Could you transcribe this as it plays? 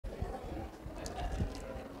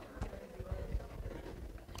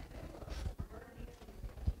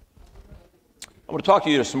I want to talk to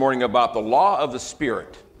you this morning about the law of the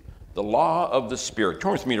Spirit. The law of the Spirit.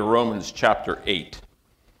 Turn with me to Romans chapter 8.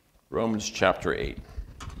 Romans chapter 8.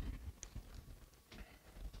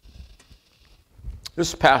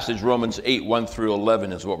 This passage, Romans 8, 1 through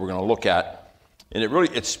 11, is what we're going to look at. And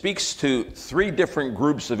it speaks to three different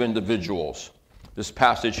groups of individuals. This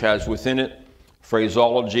passage has within it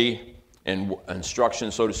phraseology and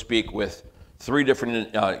instruction, so to speak, with three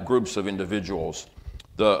different groups of individuals.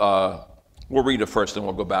 We'll read it first, then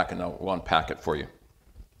we'll go back and we'll unpack it for you.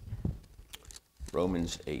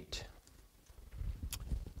 Romans 8.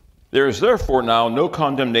 There is therefore now no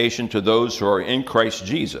condemnation to those who are in Christ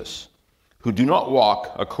Jesus, who do not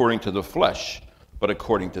walk according to the flesh, but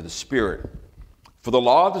according to the Spirit. For the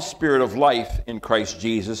law of the Spirit of life in Christ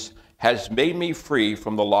Jesus has made me free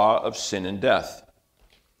from the law of sin and death.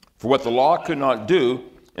 For what the law could not do,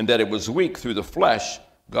 in that it was weak through the flesh,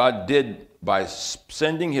 God did by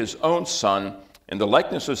sending his own Son in the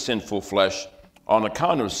likeness of sinful flesh on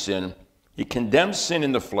account of sin. He condemned sin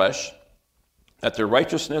in the flesh, that the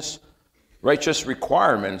righteous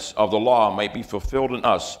requirements of the law might be fulfilled in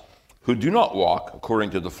us, who do not walk according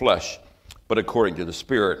to the flesh, but according to the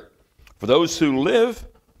Spirit. For those who live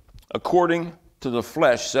according to the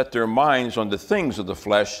flesh set their minds on the things of the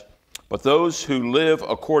flesh, but those who live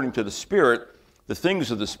according to the Spirit, the things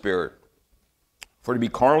of the Spirit. For to be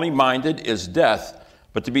carnally minded is death,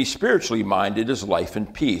 but to be spiritually minded is life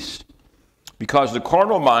and peace. Because the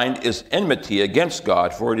carnal mind is enmity against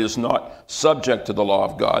God, for it is not subject to the law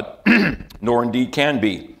of God, nor indeed can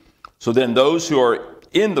be. So then those who are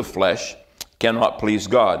in the flesh cannot please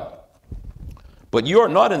God. But you are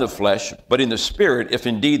not in the flesh, but in the Spirit, if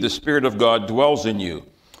indeed the Spirit of God dwells in you.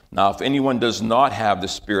 Now, if anyone does not have the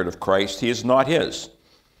Spirit of Christ, he is not his.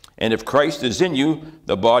 And if Christ is in you,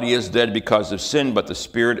 the body is dead because of sin, but the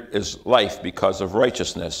Spirit is life because of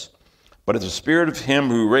righteousness. But if the Spirit of him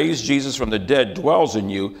who raised Jesus from the dead dwells in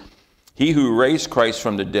you, he who raised Christ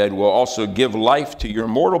from the dead will also give life to your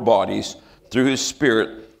mortal bodies through his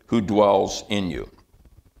Spirit who dwells in you.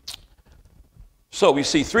 So we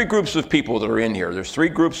see three groups of people that are in here. There's three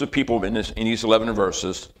groups of people in these 11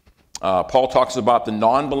 verses. Paul talks about the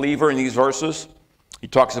non-believer in these verses. He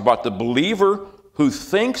talks about the believer who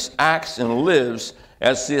thinks, acts, and lives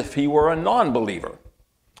as if he were a non-believer.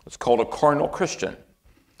 It's called a carnal Christian.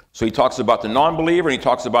 So he talks about the non-believer, and he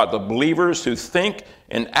talks about the believers who think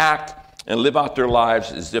and act and live out their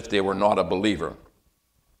lives as if they were not a believer.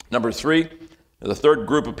 Number three, the third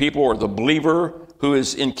group of people are the believer who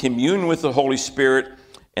is in commune with the Holy Spirit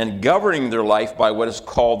and governing their life by what is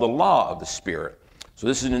called the law of the Spirit. So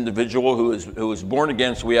this is an individual who is born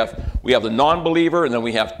again. So we have the non-believer, and then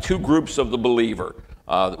we have two groups of the believer.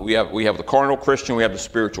 We have the carnal Christian, we have the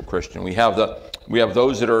spiritual Christian. We have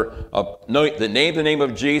those that name the name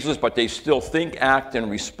of Jesus, but they still think, act, and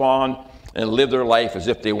respond and live their life as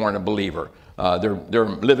if they weren't a believer. They're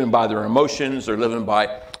living by their emotions. They're living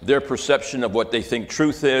by their perception of what they think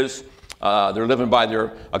truth is. They're living by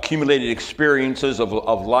their accumulated experiences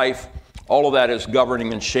of life. All of that is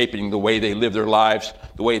governing and shaping the way they live their lives,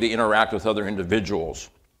 the way they interact with other individuals.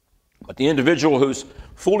 But the individual who's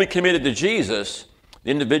fully committed to Jesus,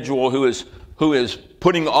 the individual who is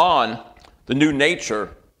putting on the new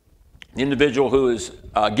nature, the individual who is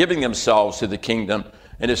giving themselves to the kingdom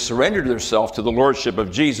and has surrendered themselves to the lordship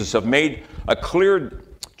of Jesus, have made a clear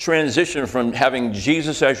transition from having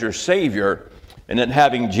Jesus as your Savior and then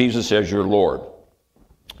having Jesus as your Lord.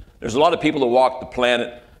 There's a lot of people that walk the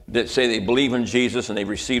planet that say they believe in Jesus and they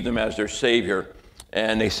receive him as their Savior,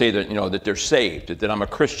 and they say that that they're saved, that I'm a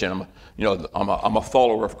Christian, I'm a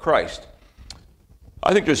follower of Christ.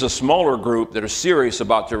 I think there's a smaller group that are serious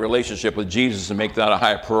about their relationship with Jesus and make that a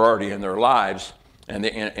high priority in their lives, and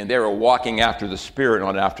they are walking after the Spirit,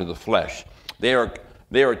 not after the flesh. They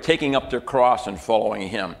are taking up their cross and following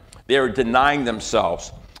him. They are denying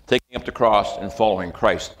themselves, taking up the cross and following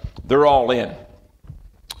Christ. They're all in.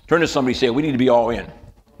 Turn to somebody and say, we need to be all in.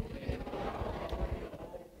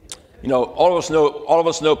 All of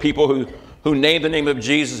us know people who name the name of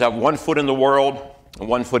Jesus, have one foot in the world and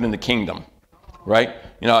one foot in the kingdom, right?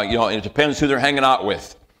 And it depends who they're hanging out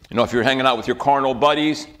with. If you're hanging out with your carnal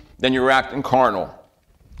buddies, then you're acting carnal.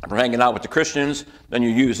 If you're hanging out with the Christians, then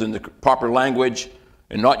you're using the proper language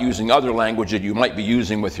and not using other language that you might be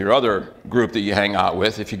using with your other group that you hang out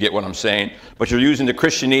with, if you get what I'm saying. But you're using the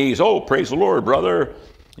Christianese, oh, praise the Lord, brother,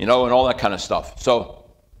 and all that kind of stuff. So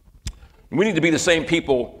we need to be the same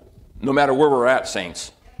people no matter where we're at,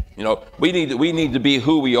 saints. We need to be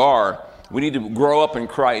who we are. We need to grow up in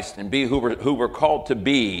Christ and be who we're called to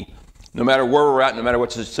be, no matter where we're at, no matter what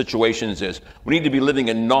the situation is. We need to be living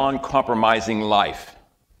a non-compromising life.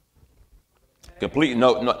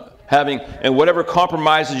 Completely having, and whatever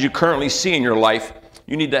compromises you currently see in your life,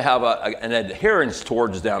 you need to have an adherence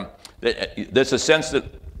towards them. There's a sense that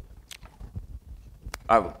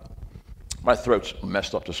my throat's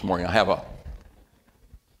messed up this morning. I have a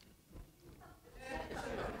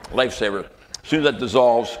Lifesaver. As soon as that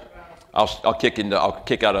dissolves, I'll kick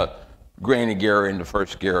out a granny gear into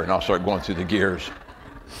first gear, and I'll start going through the gears.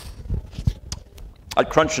 I'd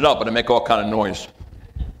crunch it up, but I make all kind of noise.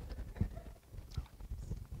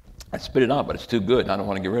 I spit it out, but it's too good, and I don't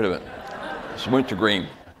want to get rid of it. It's wintergreen.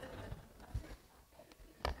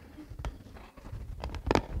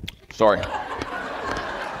 Sorry.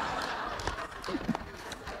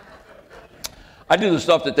 I do the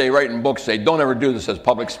stuff that they write in books, say, don't ever do this as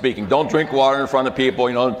public speaking. Don't drink water in front of people,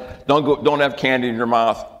 don't have candy in your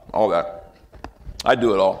mouth, all that. I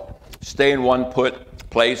do it all. Stay in one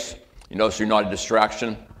place, so you're not a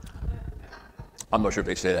distraction. I'm not sure if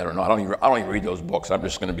they say that or not. I don't even read those books. I'm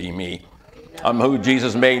just going to be me. I'm who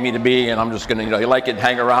Jesus made me to be, and I'm just going to, you like it,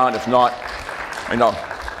 hang around. If not,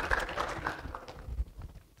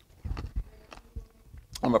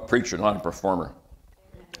 I'm a preacher, not a performer.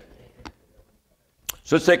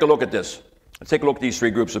 So let's take a look at this. Let's take a look at these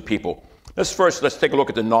three groups of people. Let's take a look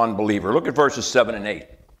at the non-believer. Look at verses 7 and 8.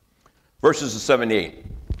 Verses 7 and 8.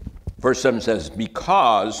 Verse 7 says,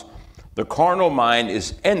 because the carnal mind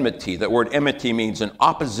is enmity. That word enmity means an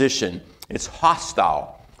opposition. It's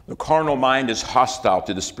hostile. The carnal mind is hostile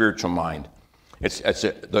to the spiritual mind.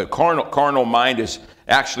 The carnal mind is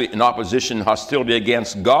actually an opposition, hostility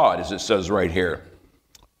against God, as it says right here.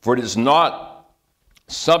 For it is not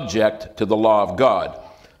subject to the law of God.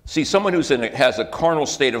 See, someone who has a carnal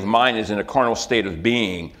state of mind is in a carnal state of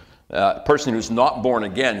being. A person who's not born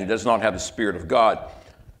again, who does not have the Spirit of God,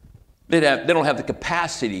 they don't have the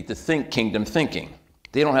capacity to think kingdom thinking.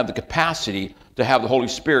 They don't have the capacity to have the Holy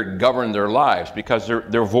Spirit govern their lives because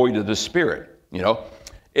they're void of the Spirit.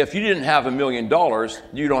 If you didn't have $1 million,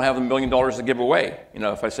 you don't have $1 million to give away.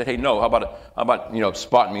 If I said, hey, no, how about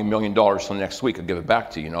spotting me $1 million till next week, I'll give it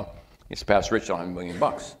back to you. It's Pastor Rich, I don't have $1 million.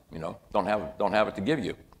 Don't have it to give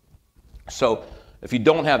you. So if you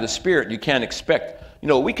don't have the Spirit, you can't expect.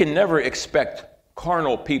 We can never expect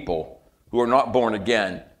carnal people who are not born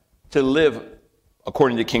again to live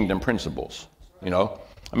according to kingdom principles.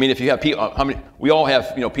 If you have people, we all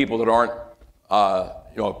have people that aren't,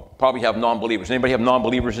 probably have non-believers. Anybody have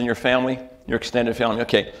non-believers in your family, your extended family?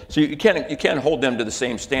 Okay, so you can't hold them to the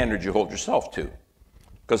same standard you hold yourself to,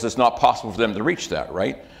 because it's not possible for them to reach that,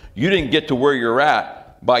 right? You didn't get to where you're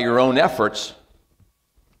at by your own efforts.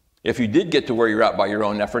 If you did get to where you're at by your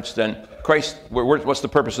own efforts, then Christ, what's the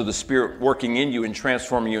purpose of the Spirit working in you and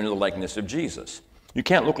transforming you into the likeness of Jesus? You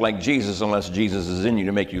can't look like Jesus unless Jesus is in you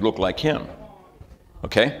to make you look like him.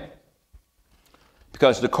 Okay?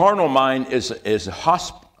 Because the carnal mind is a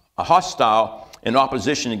hostile in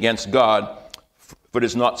opposition against God, but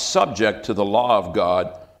is not subject to the law of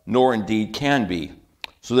God, nor indeed can be.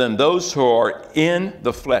 So then those who are in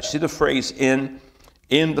the flesh, see the phrase in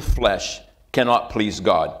the flesh, cannot please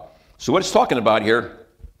God. So what it's talking about here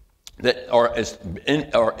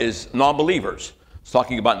is non-believers. It's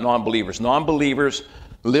talking about non-believers. Non-believers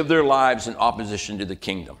live their lives in opposition to the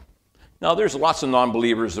kingdom. Now, there's lots of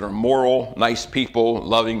non-believers that are moral, nice people,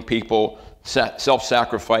 loving people,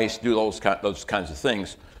 self-sacrifice, do those kinds of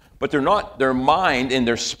things. But their mind and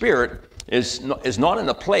their spirit is not in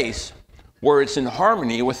a place where it's in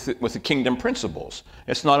harmony with the kingdom principles.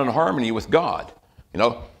 It's not in harmony with God.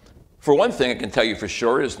 For one thing I can tell you for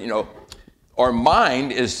sure is, our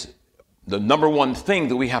mind is the number one thing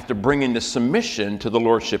that we have to bring into submission to the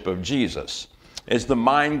lordship of Jesus. As the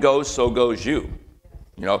mind goes, so goes you.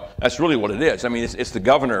 That's really what it is. It's the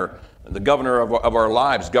governor of our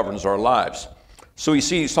lives governs our lives. So you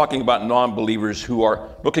see, he's talking about non-believers who are,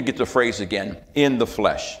 look at the phrase again, in the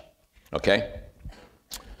flesh. Okay?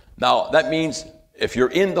 Now, that means if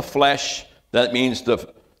you're in the flesh, that means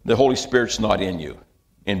the Holy Spirit's not in you,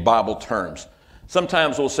 in Bible terms.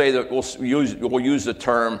 Sometimes we'll say that we'll use the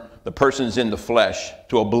term, the person's in the flesh,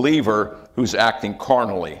 to a believer who's acting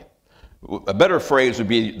carnally. A better phrase would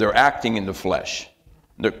be they're acting in the flesh,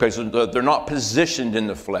 because they're not positioned in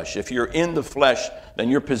the flesh. If you're in the flesh, then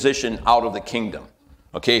you're positioned out of the kingdom.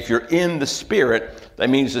 Okay, if you're in the Spirit, that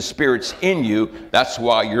means the Spirit's in you. That's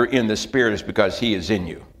why you're in the Spirit, is because He is in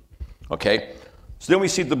you. Okay, so then we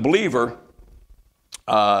see the believer.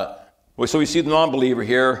 So we see the non-believer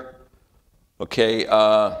here. Okay.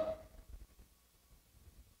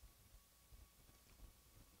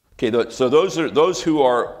 So those who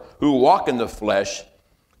walk in the flesh.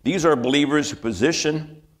 These are believers who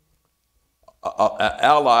position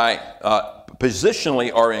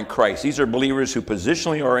positionally are in Christ. These are believers who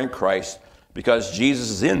positionally are in Christ because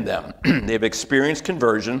Jesus is in them. They've experienced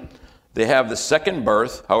conversion. They have the second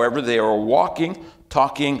birth. However, they are walking,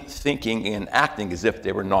 talking, thinking, and acting as if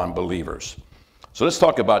they were non-believers. So let's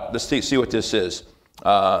see what this is.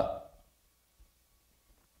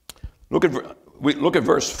 Look at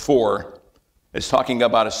verse 4. It's talking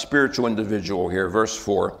about a spiritual individual here. Verse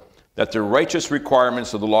 4, that the righteous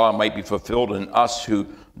requirements of the law might be fulfilled in us who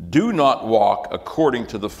do not walk according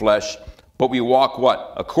to the flesh, but we walk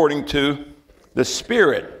what? According to the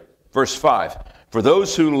Spirit. Verse 5, for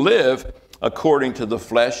those who live according to the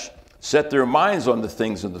flesh set their minds on the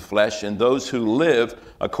things of the flesh, and those who live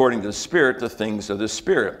according to the Spirit, the things of the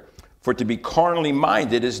Spirit. For to be carnally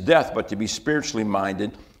minded is death, but to be spiritually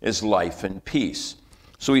minded is life and peace.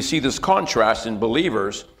 So we see this contrast in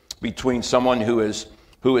believers between someone who is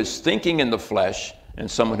thinking in the flesh and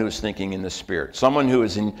someone who is thinking in the Spirit. Someone who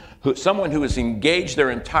is engaged their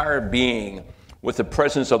entire being with the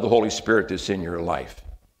presence of the Holy Spirit that's in your life.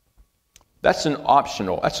 That's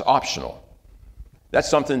optional. That's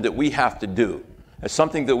something that we have to do. It's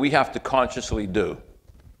something that we have to consciously do.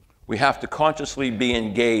 We have to consciously be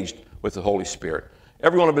engaged with the Holy Spirit.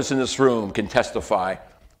 Every one of us in this room can testify.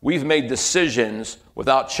 We've made decisions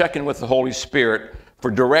without checking with the Holy Spirit for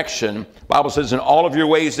direction. The Bible says, in all of your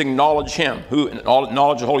ways acknowledge Him.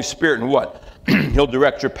 Acknowledge the Holy Spirit, and what? He'll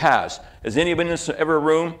direct your paths. Has anybody in this ever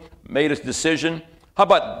room made a decision? How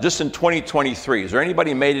about just in 2023? Has there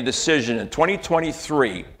anybody made a decision in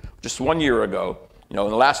 2023, just 1 year ago, in the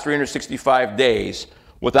last 365 days,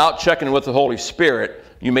 without checking with the Holy Spirit,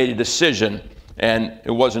 you made a decision and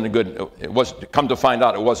come to find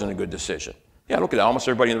out it wasn't a good decision? Yeah, look at that. Almost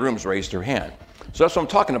everybody in the room has raised their hand. So that's what I'm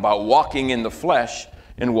talking about, walking in the flesh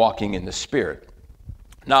and walking in the Spirit.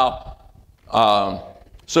 Now,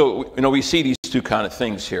 we see these two kind of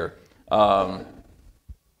things here.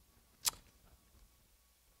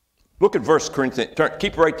 Look at 1 Corinthians.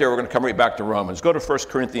 Keep right there. We're going to come right back to Romans. Go to 1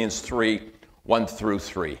 Corinthians 3, 1 through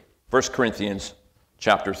 3. 1 Corinthians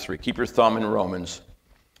chapter 3. Keep your thumb in Romans.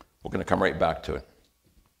 We're going to come right back to it.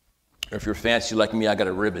 Or if you're fancy like me, I got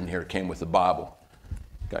a ribbon here. It came with the Bible.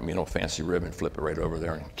 Got me an old fancy ribbon. Flip it right over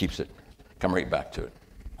there and keeps it. Come right back to it.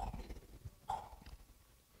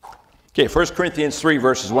 Okay, 1 Corinthians 3,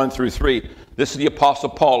 verses 1 through 3. This is the Apostle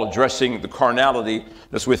Paul addressing the carnality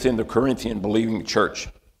that's within the Corinthian believing church.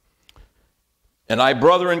 And I,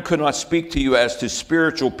 brethren, could not speak to you as to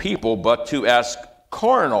spiritual people, but to as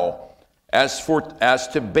carnal, as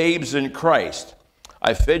to babes in Christ.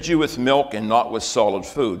 I fed you with milk and not with solid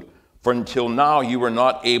food. For until now you were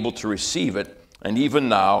not able to receive it, and even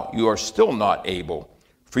now you are still not able.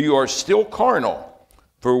 For you are still carnal.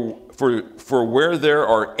 For where there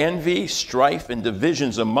are envy, strife, and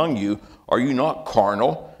divisions among you, are you not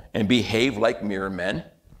carnal and behave like mere men?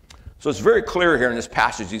 So it's very clear here in this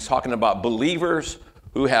passage. He's talking about believers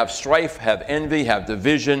who have strife, have envy, have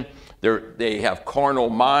division. They have carnal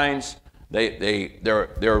minds.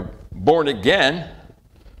 They're born again.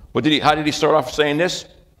 How did he start off saying this?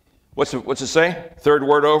 What's it say? Third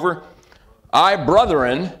word over. I,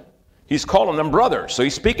 brethren, he's calling them brothers. So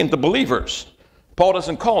he's speaking to believers. Paul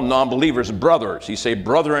doesn't call non-believers brothers. He say,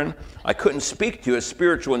 brethren, I couldn't speak to you as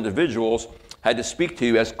spiritual individuals. I had to speak to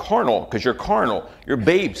you as carnal, because you're carnal. You're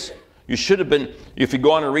babes. You should have been, if you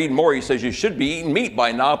go on and read more, he says you should be eating meat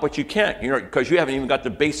by now, but you can't, because you haven't even got the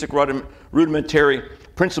basic rudimentary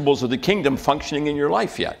principles of the kingdom functioning in your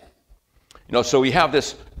life yet. So we have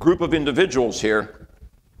this group of individuals here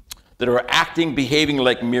that are acting, behaving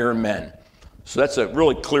like mere men. So that's a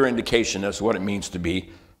really clear indication as to what it means to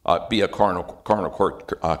be a carnal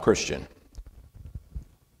Christian.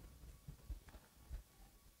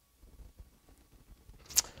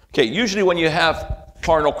 Okay, usually when you have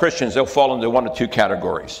carnal Christians, they'll fall into one of two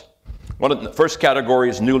categories. The first category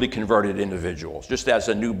is newly converted individuals, just as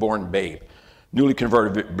a newborn babe. Newly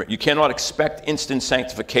converted, you cannot expect instant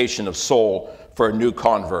sanctification of soul for a new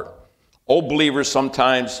convert. Old believers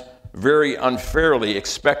sometimes very unfairly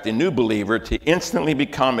expect a new believer to instantly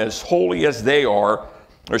become as holy as they are,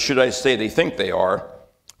 or should I say they think they are.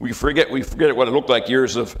 We forget what it looked like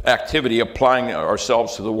years of activity, applying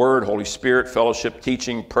ourselves to the Word, Holy Spirit, fellowship,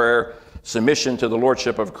 teaching, prayer, submission to the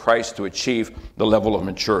Lordship of Christ to achieve the level of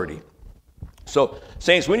maturity. So,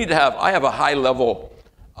 saints, we need to have, I have a high level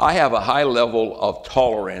of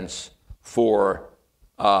tolerance for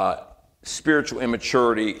spiritual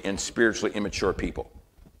immaturity and spiritually immature people.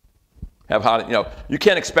 You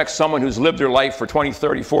can't expect someone who's lived their life for 20,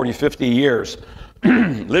 30, 40, 50 years,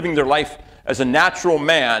 living their life as a natural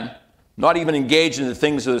man, not even engaged in the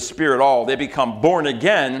things of the Spirit at all. They become born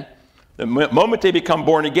again. The moment they become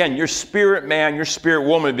born again, your spirit man, your spirit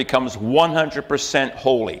woman becomes 100%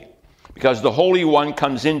 holy. Because the Holy One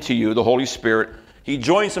comes into you, the Holy Spirit. He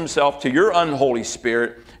joins himself to your unholy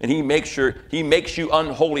spirit, and he makes you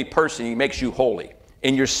unholy person. He makes you holy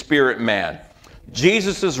in your spirit man.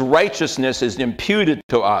 Jesus' righteousness is imputed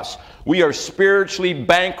to us. We are spiritually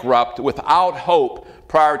bankrupt without hope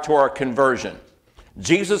prior to our conversion.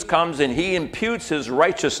 Jesus comes and he imputes his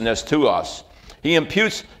righteousness to us. He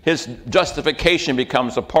imputes his justification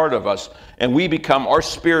becomes a part of us, and we become, our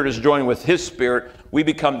spirit is joined with his spirit. We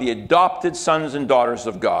become the adopted sons and daughters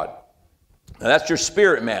of God. Now that's your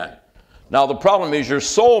spirit man. Now the problem is your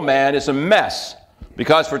soul man is a mess,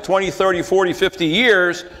 because for 20, 30, 40, 50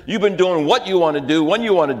 years, you've been doing what you want to do when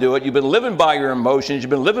you want to do it. You've been living by your emotions. You've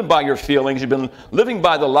been living by your feelings. You've been living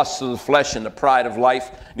by the lusts of the flesh and the pride of life,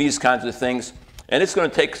 these kinds of things. And it's going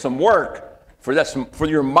to take some work for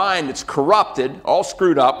your mind that's corrupted, all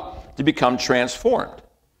screwed up, to become transformed.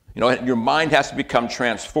 You know, your mind has to become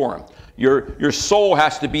transformed. Your soul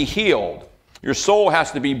has to be healed. Your soul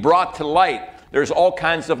has to be brought to light. There's all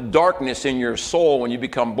kinds of darkness in your soul when you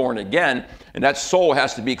become born again, and that soul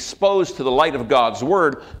has to be exposed to the light of God's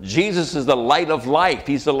Word. Jesus is the light of life.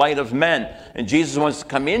 He's the light of men. And Jesus wants to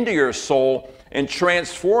come into your soul and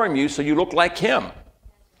transform you so you look like him.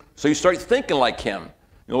 So you start thinking like him.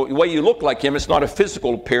 You know, the way you look like him, it's not a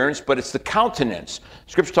physical appearance, but it's the countenance.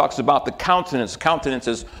 Scripture talks about the countenance. Countenance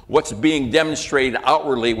is what's being demonstrated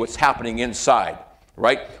outwardly, what's happening inside,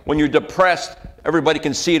 right? When you're depressed, everybody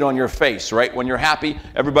can see it on your face, right? When you're happy,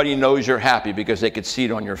 everybody knows you're happy because they can see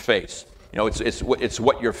it on your face. You know, it's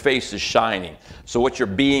what your face is shining. So what your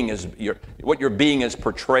being is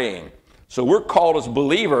portraying. So we're called as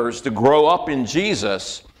believers to grow up in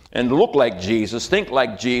Jesus and look like Jesus, think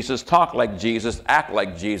like Jesus, talk like Jesus, act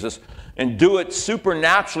like Jesus, and do it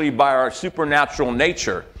supernaturally by our supernatural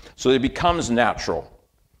nature, so it becomes natural.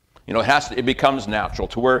 You know, it becomes natural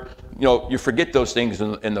to where, you know, you forget those things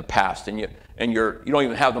in the past, and you don't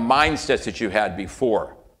even have the mindsets that you had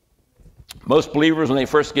before. Most believers, when they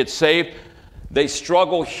first get saved, they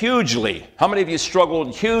struggle hugely. How many of you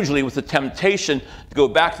struggled hugely with the temptation to go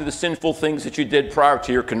back to the sinful things that you did prior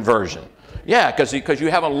to your conversion? Yeah, because you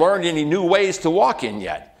haven't learned any new ways to walk in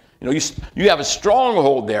yet. You know, you have a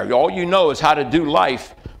stronghold there. All you know is how to do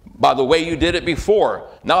life by the way you did it before.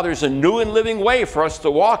 Now there's a new and living way for us to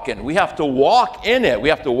walk in. We have to walk in it. We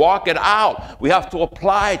have to walk it out. We have to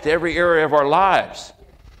apply it to every area of our lives.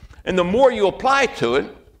 And the more you apply to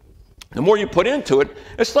it, the more you put into it,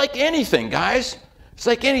 it's like anything, guys. It's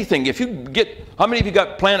like anything. If you get, how many of you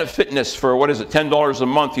got Planet Fitness for, what is it, $10 a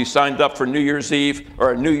month? You signed up for New Year's Eve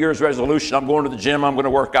or a New Year's resolution. I'm going to the gym. I'm going to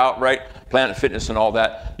work out, right? Planet Fitness and all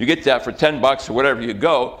that. You get that for $10 or whatever you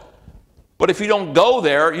go. But if you don't go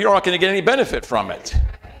there, you're not going to get any benefit from it.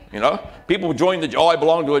 You know, people join I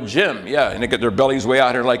belong to a gym. Yeah, and they get their bellies way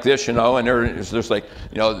out here like this, you know, and it's just like,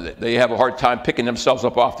 you know, they have a hard time picking themselves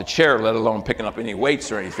up off the chair, let alone picking up any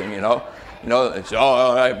weights or anything, you know. You know, it's,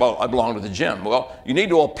 I belong to the gym. Well, you need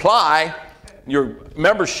to apply your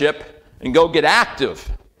membership and go get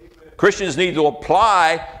active. Christians need to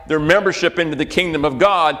apply their membership into the kingdom of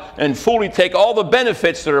God and fully take all the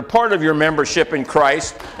benefits that are part of your membership in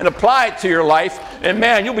Christ and apply it to your life. And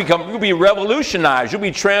man, you'll be revolutionized. You'll be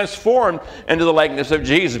transformed into the likeness of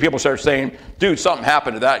Jesus. People start saying, dude, something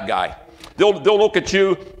happened to that guy. They'll look at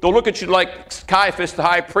you like Caiaphas, the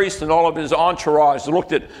high priest, and all of his entourage. They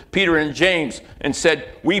looked at Peter and James and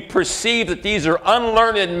said, we perceive that these are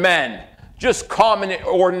unlearned men, just common,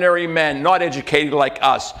 ordinary men, not educated like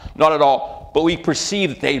us, not at all. But we perceive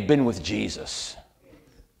that they'd been with Jesus.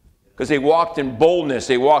 Because they walked in boldness,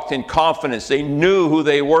 they walked in confidence, they knew who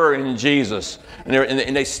they were in Jesus.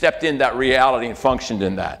 And they stepped in that reality and functioned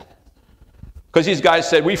in that. Because these guys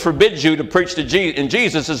said, we forbid you to preach in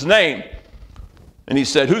Jesus' name. And he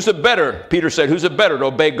said, who's it better? Peter said, who's it better, to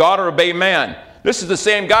obey God or obey man? This is the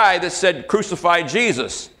same guy that said, crucify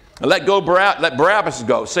Jesus. And let Barabbas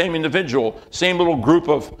go. Same individual, same little group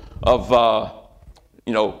of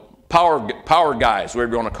you know, power guys,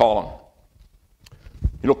 whatever you want to call them.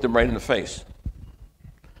 He looked them right in the face.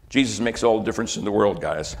 Jesus makes all the difference in the world,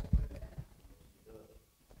 guys.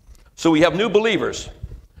 So we have new believers.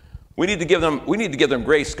 We need to give them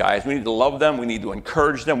grace, guys. We need to love them. We need to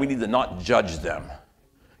encourage them. We need to not judge them.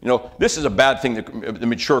 You know, this is a bad thing that the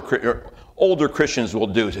mature, older Christians will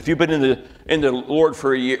do. If you've been in the Lord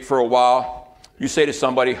for a while, you say to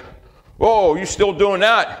somebody, "Oh, you still doing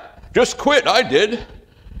that? Just quit." I did.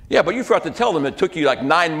 Yeah, but you forgot to tell them it took you like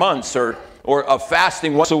 9 months or or of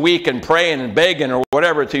fasting once a week and praying and begging or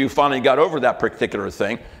whatever until you finally got over that particular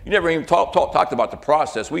thing. You never even talked about the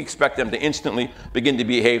process. We expect them to instantly begin to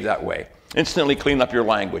behave that way. Instantly clean up your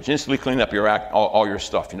language, instantly clean up your all your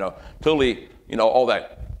stuff, Totally, all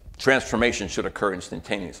that transformation should occur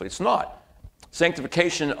instantaneously. It's not.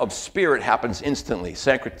 Sanctification of spirit happens instantly.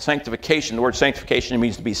 Sanctification, the word sanctification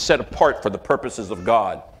means to be set apart for the purposes of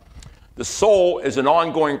God. The soul is an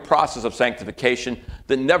ongoing process of sanctification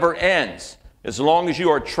that never ends. As long as you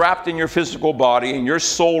are trapped in your physical body and your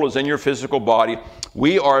soul is in your physical body,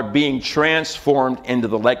 we are being transformed into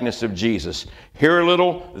the likeness of Jesus. Here a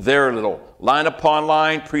little, there a little. Line upon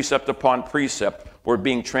line, precept upon precept, we're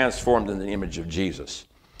being transformed in the image of Jesus.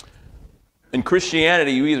 In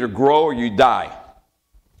Christianity, you either grow or you die.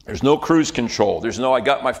 There's no cruise control. There's no, I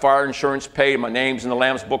got my fire insurance paid, my name's in the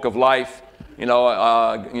Lamb's Book of Life,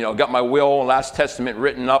 got my will and last testament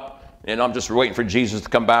written up, and I'm just waiting for Jesus to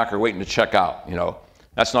come back or waiting to check out.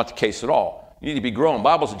 That's not the case at all. You need to be growing. The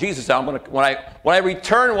Bible says, Jesus said, when I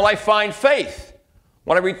return, will I find faith?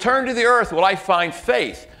 When I return to the earth, will I find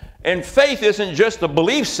faith? And faith isn't just a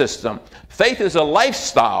belief system. Faith is a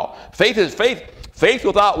lifestyle. Faith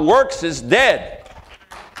without works is dead.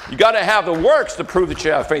 You got to have the works to prove that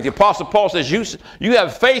you have faith. The Apostle Paul says, you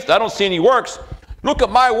have faith, I don't see any works. Look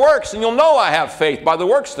at my works and you'll know I have faith by the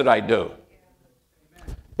works that I do.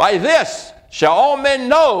 By this shall all men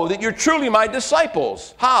know that you're truly my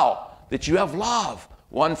disciples. How? That you have love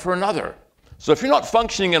one for another. So if you're not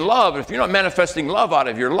functioning in love, if you're not manifesting love out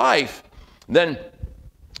of your life, then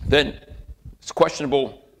it's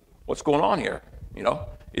questionable what's going on here.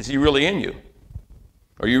 Is he really in you?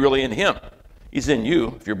 Are you really in him? He's in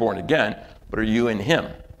you if you're born again, but are you in him?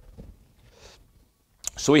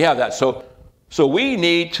 So we have that. So we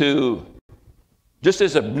need to, just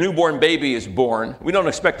as a newborn baby is born, we don't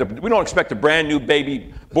expect a brand new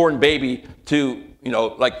born baby to,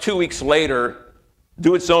 like 2 weeks later,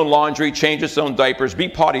 do its own laundry, change its own diapers, be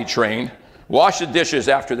potty trained, wash the dishes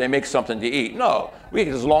after they make something to eat. No, we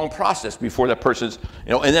get this long process before that person's,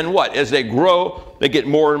 and then what? As they grow, they get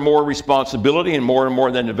more and more responsibility and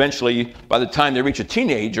more, then eventually, by the time they reach a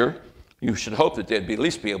teenager, you should hope that they'd at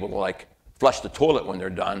least be able to flush the toilet when they're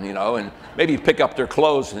done, and maybe pick up their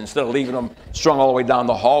clothes instead of leaving them strung all the way down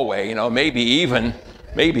the hallway, maybe even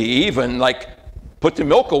put the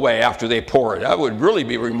milk away after they pour it. That would really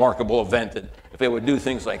be a remarkable event if they would do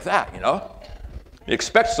things like that, You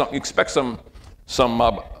expect some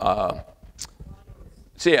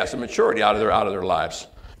maturity out of their lives.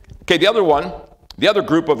 Okay, the other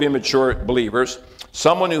group of immature believers,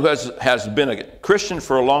 someone who has been a Christian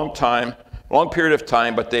for a long period of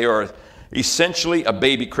time, but they are essentially a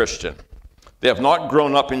baby Christian. They have not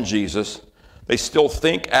grown up in Jesus. They still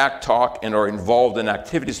think, act, talk, and are involved in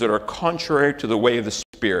activities that are contrary to the way of the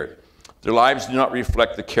Spirit. Their lives do not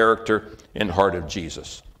reflect the character and heart of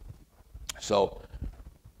Jesus. So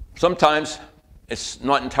sometimes it's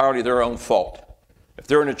not entirely their own fault. If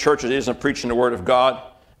they're in a church that isn't preaching the Word of God,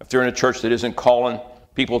 if they're in a church that isn't calling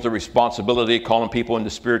people to responsibility, calling people into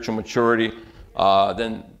spiritual maturity,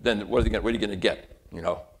 then what are you going to get?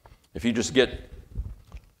 If you just get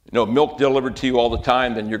milk delivered to you all the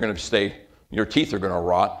time, then you're going to your teeth are going to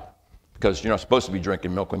rot because you're not supposed to be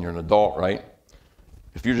drinking milk when you're an adult, right?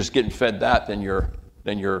 If you're just getting fed that, then you're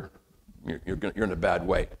in a bad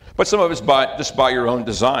way. But some of it's just by your own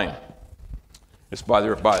design. It's by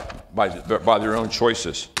their own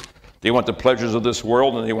choices. They want the pleasures of this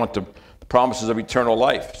world and they want the promises of eternal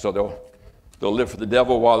life. So they'll live for the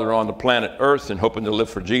devil while they're on the planet Earth and hoping to live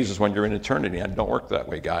for Jesus when you're in eternity. And it don't work that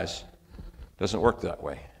way, guys. It doesn't work that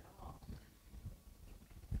way.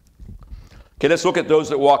 Okay, let's look at those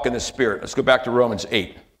that walk in the Spirit. Let's go back to Romans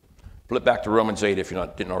 8. Flip back to Romans 8 if you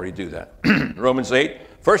didn't already do that. Romans 8,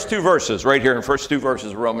 first two verses, right here in first two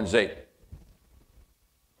verses of Romans 8.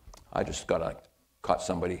 I just caught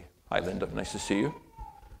somebody. Hi, Linda. Nice to see you.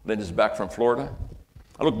 Linda's back from Florida.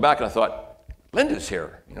 I looked back and I thought, Linda's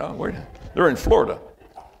here. They're in Florida.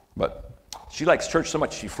 But she likes church so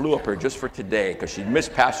much she flew up here just for today because she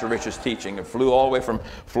missed Pastor Rich's teaching and flew all the way from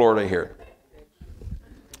Florida here.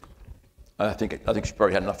 I think she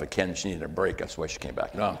probably had enough of Ken. She needed a break. That's why she came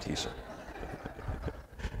back. No, I'm teasing.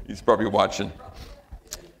 He's probably watching.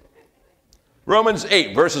 Romans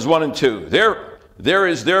 8, verses 1 and 2. There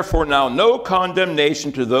is therefore now no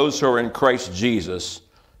condemnation to those who are in Christ Jesus,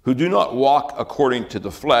 who do not walk according to the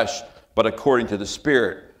flesh, but according to the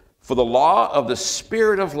Spirit. For the law of the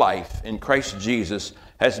Spirit of life in Christ Jesus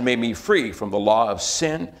has made me free from the law of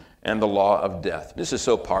sin and the law of death. This is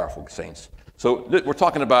so powerful, saints. So we're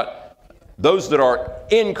talking about those that are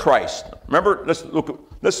in Christ. Remember, let's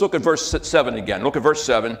look at verse 7 again. Look at verse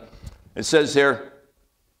 7. It says here,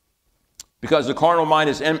 because the carnal mind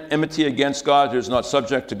is enmity against God, it is not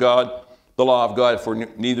subject to God, the law of God, for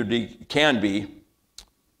neither can be.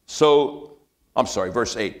 So,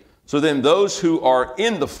 verse 8. So then those who are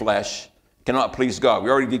in the flesh cannot please God. We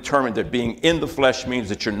already determined that being in the flesh means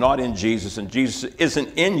that you're not in Jesus, and Jesus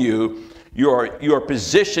isn't in you. You are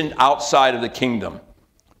positioned outside of the kingdom,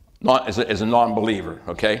 not as a non-believer,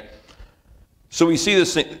 okay? So we see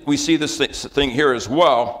this thing here as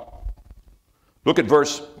well. Look at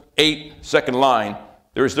verse 8, second line.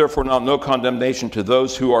 There is therefore now no condemnation to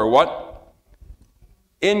those who are what?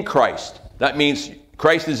 In Christ. That means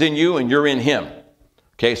Christ is in you and you're in him.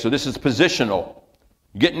 Okay, so this is positional.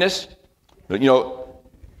 You getting this? You know,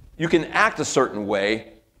 you can act a certain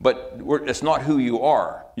way, but it's not who you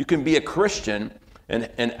are. You can be a Christian and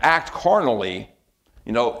act carnally,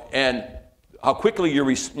 you know, and how quickly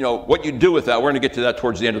what you do with that, we're going to get to that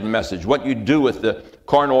towards the end of the message. What you do with the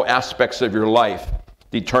carnal aspects of your life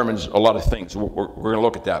determines a lot of things. We're going to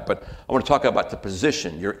look at that, but I want to talk about the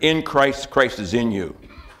position. You're in Christ, Christ is in you.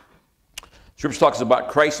 Scripture talks about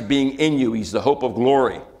Christ being in you. He's the hope of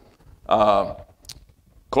glory.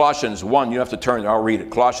 Colossians 1, you have to turn there, I'll read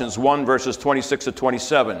it. Colossians 1, verses 26 to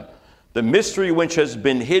 27. The mystery which has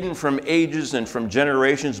been hidden from ages and from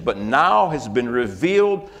generations, but now has been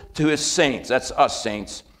revealed to his saints. That's us,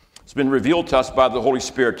 saints. It's been revealed to us by the Holy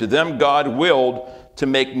Spirit. To them God willed to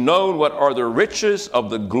make known what are the riches of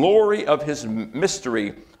the glory of his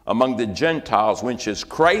mystery among the Gentiles, which is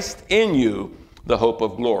Christ in you, the hope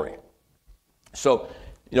of glory. So,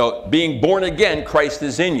 you know, being born again, Christ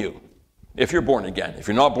is in you. If you're born again. If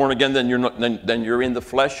you're not born again, then you're in the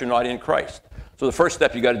flesh, you're not in Christ. So the first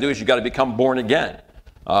step you got to do is you got to become born again.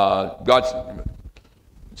 It's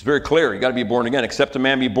very clear. You got to be born again. Except a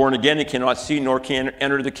man be born again, he cannot see nor can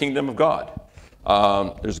enter the kingdom of God.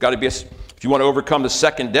 There's got to be if you want to overcome the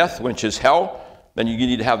second death, which is hell, then you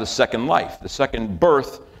need to have the second life, the second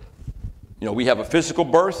birth. You know, we have a physical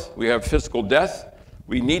birth, we have physical death.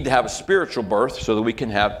 We need to have a spiritual birth so that we can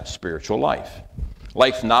have spiritual life.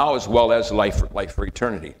 Life now as well as life for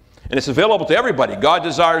eternity. And it's available to everybody. God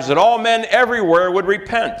desires that all men everywhere would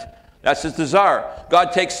repent. That's his desire.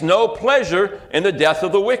 God takes no pleasure in the death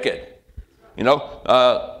of the wicked. You know,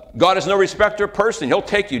 God is no respecter of person. He'll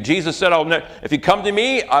take you. Jesus said, if you come to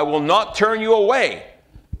me, I will not turn you away.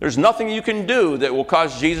 There's nothing you can do that will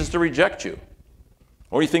cause Jesus to reject you.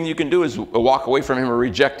 The only thing you can do is walk away from him or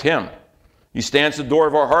reject him. He stands at the door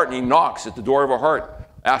of our heart and he knocks at the door of our heart,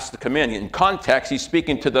 asks to come in. In context, he's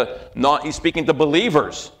speaking to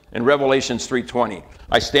believers in Revelation 3:20.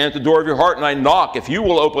 I stand at the door of your heart and I knock. If you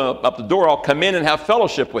will open up the door, I'll come in and have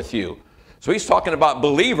fellowship with you. So he's talking about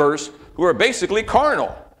believers who are basically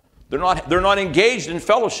carnal. They're not engaged in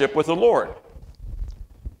fellowship with the Lord.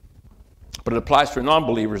 But it applies for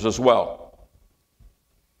non-believers as well.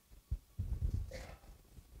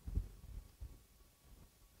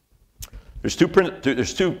 There's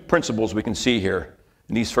two principles we can see here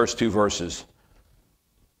in these first two verses.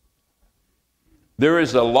 There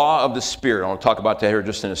is a law of the Spirit. I want to talk about that here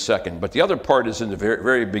just in a second. But the other part is in the very,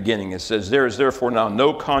 very beginning. It says, there is therefore now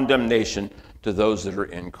no condemnation to those that are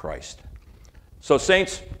in Christ. So,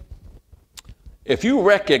 saints, if you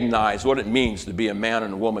recognize what it means to be a man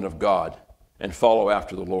and a woman of God and follow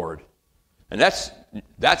after the Lord, and that's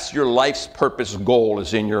your life's purpose goal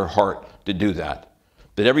is in your heart to do that.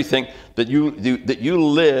 That everything that you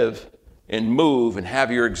live and move and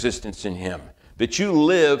have your existence in him. That you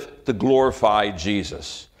live to glorify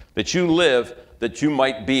Jesus. That you live that you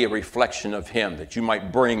might be a reflection of him. That you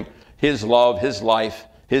might bring his love, his life,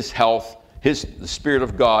 his health, the Spirit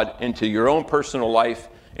of God into your own personal life,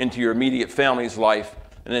 into your immediate family's life,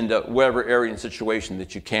 and into whatever area and situation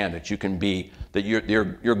that you can be. That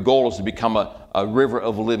your goal is to become a river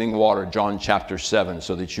of living water, John chapter 7,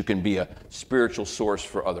 so that you can be a spiritual source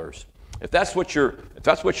for others. If that's what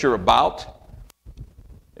you're about,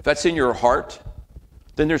 if that's in your heart,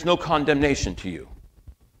 then there's no condemnation to you.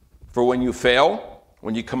 For when you fail,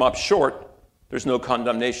 when you come up short, there's no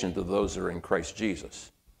condemnation to those that are in Christ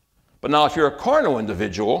Jesus. But now if you're a carnal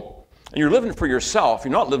individual, and you're living for yourself,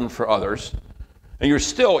 you're not living for others, and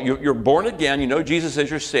you're born again, you know Jesus as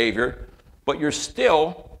your Savior, but you're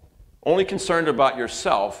still only concerned about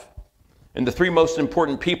yourself, and the three most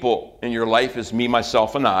important people in your life is me,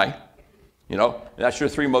 myself, and I, you know, that's your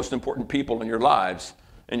three most important people in your lives,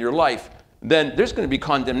 in your life, then there's going to be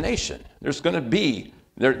condemnation. There's going to be,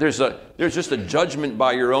 there's just a judgment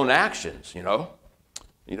by your own actions, you know.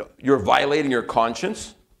 You're violating your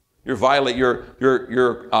conscience. You're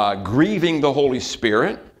grieving the Holy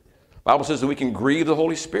Spirit. The Bible says that we can grieve the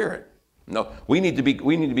Holy Spirit. No, we need to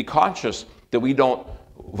be conscious that we don't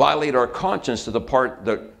violate our conscience to the part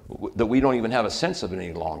that we don't even have a sense of it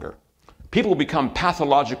any longer. People become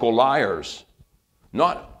pathological liars.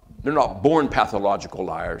 They're not born pathological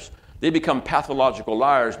liars. They become pathological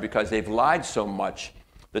liars because they've lied so much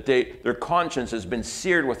that their conscience has been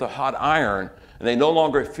seared with a hot iron, and they no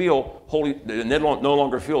longer feel holy. And they no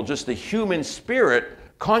longer feel just the human spirit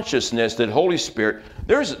consciousness, that Holy Spirit.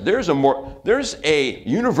 There's a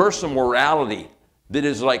universal morality that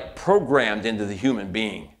is like programmed into the human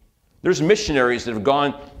being. There's missionaries that have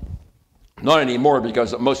gone, not anymore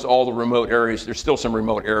because most all the remote areas, there's still some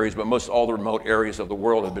remote areas, but most all the remote areas of the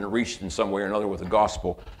world have been reached in some way or another with the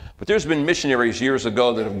gospel. But there's been missionaries years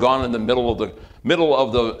ago that have gone in the middle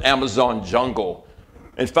of the Amazon jungle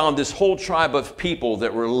and found this whole tribe of people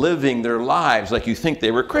that were living their lives like you think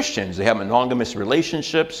they were Christians. They have monogamous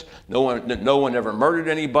relationships. No one ever murdered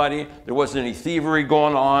anybody. There wasn't any thievery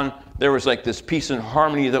going on. There was like this peace and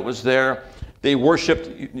harmony that was there. They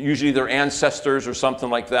worshipped usually their ancestors or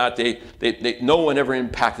something like that. No one ever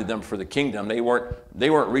impacted them for the kingdom. They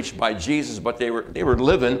weren't reached by Jesus, but they were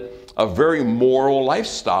living a very moral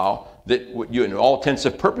lifestyle that, in all intents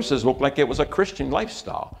and purposes, looked like it was a Christian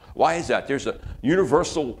lifestyle. Why is that? There's a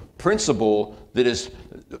universal principle that is,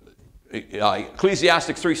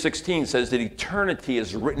 Ecclesiastes 3:16 says that eternity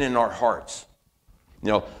is written in our hearts.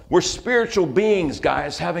 We're spiritual beings,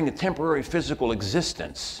 guys, having a temporary physical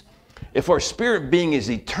existence. If our spirit being is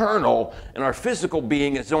eternal and our physical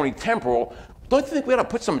being is only temporal, don't you think we ought to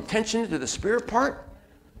put some attention to the spirit part?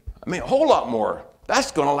 I mean, a whole lot more.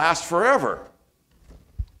 That's going to last forever.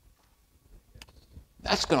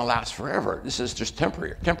 That's going to last forever. This is just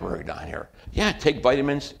temporary down here. Yeah, take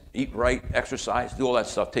vitamins, eat right, exercise, do all that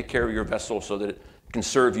stuff. Take care of your vessel so that it can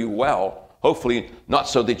serve you well. Hopefully, not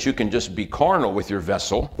so that you can just be carnal with your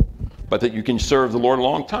vessel, but that you can serve the Lord a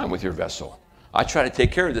long time with your vessel. I try to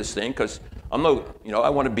take care of this thing because I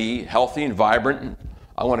want to be healthy and vibrant. And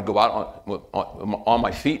I want to go out on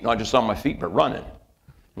my feet, not just on my feet, but running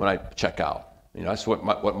when I check out. That's what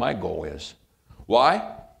my goal is.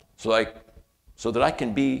 Why? So that I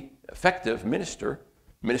can be effective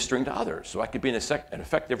ministering to others. So I could be an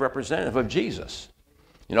effective representative of Jesus.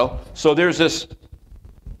 So there's this.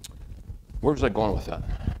 Where was I going with that?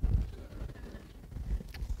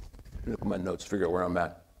 Look at my notes, figure out where I'm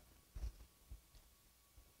at.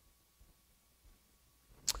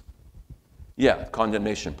 Yeah,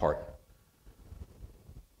 condemnation part.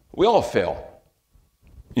 We all fail.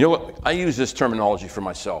 You know what? I use this terminology for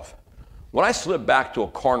myself. When I slip back to a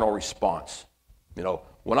carnal response,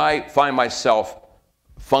 when I find myself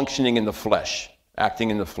functioning in the flesh,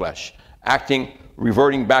 acting in the flesh,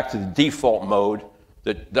 reverting back to the default mode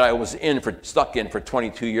that I was stuck in for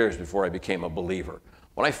 22 years before I became a believer.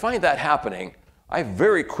 When I find that happening, I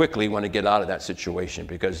very quickly want to get out of that situation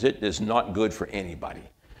because it is not good for anybody.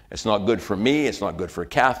 It's not good for me. It's not good for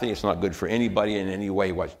Kathy. It's not good for anybody in any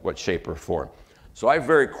way, what shape or form. So I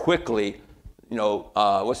very quickly,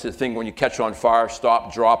 what's the thing when you catch on fire,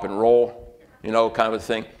 stop, drop, and roll, kind of a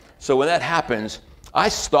thing. So when that happens, I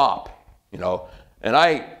stop, and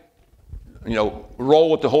I,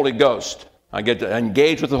 roll with the Holy Ghost. I get to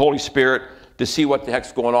engage with the Holy Spirit to see what the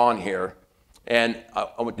heck's going on here. And I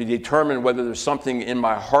want to determine whether there's something in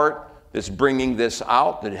my heart that's bringing this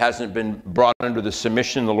out, that hasn't been brought under the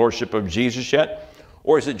submission, the lordship of Jesus yet,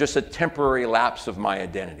 or is it just a temporary lapse of my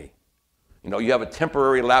identity? You have a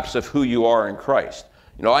temporary lapse of who you are in Christ.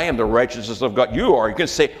 I am the righteousness of God. You are. You can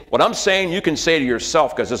say, what I'm saying, you can say to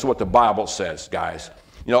yourself, because this is what the Bible says, guys.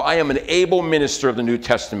 I am an able minister of the New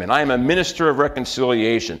Testament. I am a minister of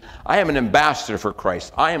reconciliation. I am an ambassador for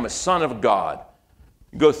Christ. I am a son of God.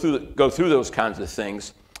 Go through those kinds of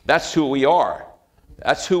things. That's who we are.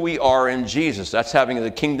 That's who we are in Jesus. That's having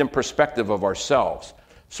the kingdom perspective of ourselves.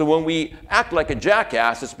 So when we act like a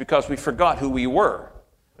jackass, it's because we forgot who we were.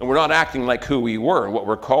 And we're not acting like who we were and what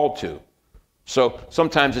we're called to. So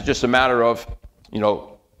sometimes it's just a matter of,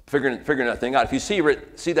 figuring that thing out. If you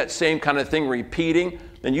see that same kind of thing repeating,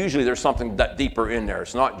 then usually there's something that deeper in there.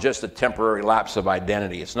 It's not just a temporary lapse of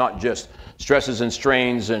identity. It's not just stresses and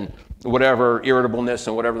strains and whatever irritableness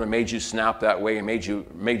and whatever that made you snap that way and made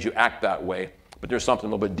you act that way. But there's something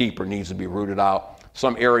a little bit deeper needs to be rooted out.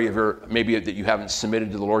 Some area of your, maybe that you haven't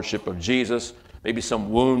submitted to the lordship of Jesus. Maybe some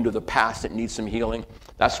wound of the past that needs some healing.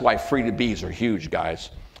 That's why Free to Be's are huge, guys.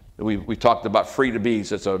 We talked about Free to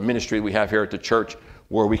Be's. It's a ministry we have here at the church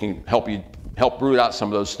where we can help root out some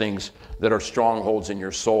of those things that are strongholds in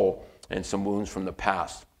your soul and some wounds from the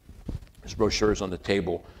past. This brochure is on the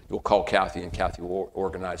table. You'll call Kathy, and Kathy will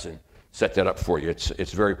organize and set that up for you.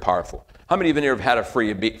 It's very powerful. How many of you have had a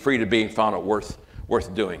free to be and found it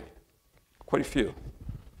worth doing? Quite a few.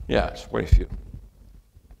 Yeah, it's quite a few.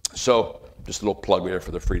 So just a little plug there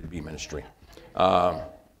for the Free to Be ministry.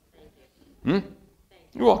 You're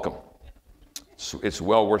welcome. It's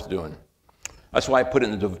well worth doing. That's why I put it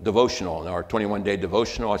in the devotional, in our 21-day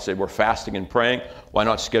devotional. I said we're fasting and praying. Why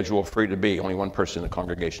not schedule a Free to Be? Only one person in the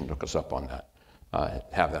congregation took us up on that.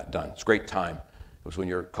 Have that done. It's a great time. It was when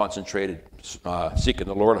you're concentrated, seeking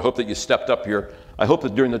the Lord. I hope that you stepped up I hope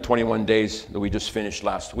that during the 21 days that we just finished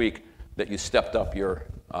last week, that you stepped up your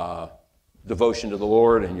devotion to the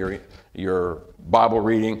Lord and your Bible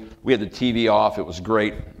reading. We had the TV off. It was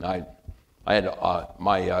great. I had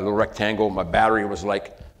my little rectangle. My battery was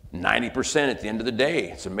like 90% at the end of the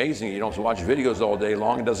day. It's amazing. You don't watch videos all day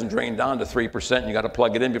long. It doesn't drain down to 3%, and you got to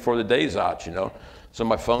plug it in before the day's out, you know. So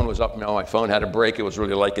my phone was up. My phone had a break. It was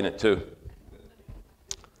really liking it too.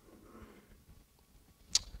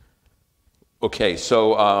 Okay,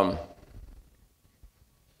 so how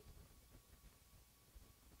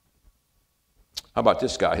about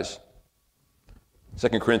this, guys?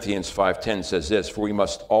 2 Corinthians 5:10 says this, "For we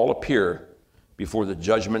must all appear before the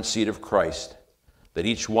judgment seat of Christ, that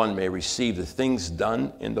each one may receive the things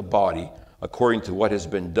done in the body according to what has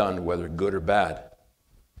been done, whether good or bad.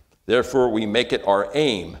 Therefore we make it our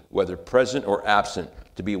aim, whether present or absent,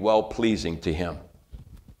 to be well-pleasing to him."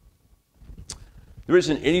 There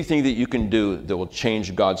isn't anything that you can do that will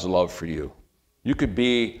change God's love for you. You could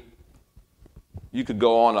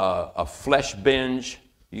go on a flesh binge,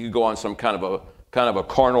 you could go on some kind of a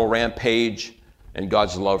carnal rampage, and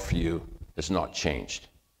God's love for you has not changed.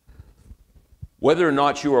 Whether or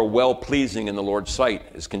not you are well-pleasing in the Lord's sight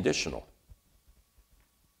is conditional.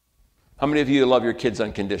 How many of you love your kids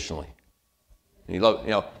unconditionally?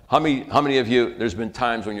 How many of you, there's been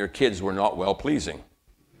times when your kids were not well-pleasing?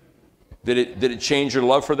 Did it change your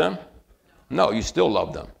love for them? No, you still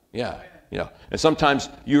love them. Yeah. And sometimes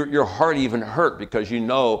your heart even hurt because you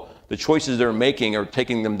know the choices they're making are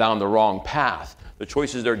taking them down the wrong path. The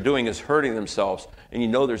choices they're doing is hurting themselves, and you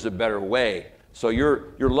know there's a better way. So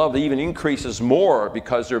your love even increases more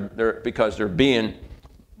because they're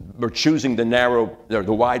choosing the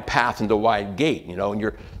wide path and the wide gate,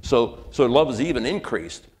 and so love is even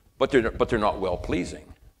increased, but they're not well pleasing,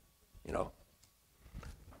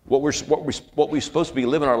 What we're supposed to be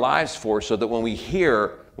living our lives for, so that when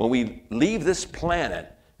we leave this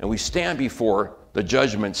planet and we stand before the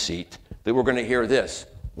judgment seat, that we're going to hear this: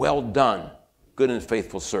 "Well done, good and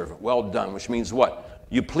faithful servant." Well done, which means what?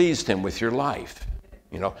 You pleased him with your life.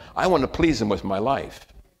 I want to please him with my life.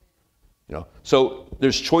 So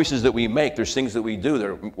there's choices that we make. There's things that we do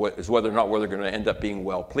that is whether or not they're going to end up being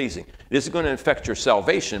well-pleasing. It isn't going to affect your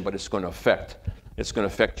salvation, but it's going to affect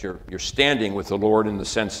your standing with the Lord in the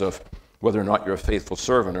sense of whether or not you're a faithful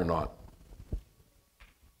servant or not.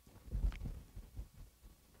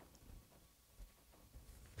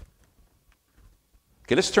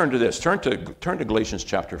 Okay, let's turn to this. Turn to Galatians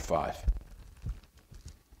chapter 5.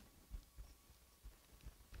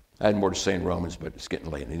 I had more to say in Romans, but it's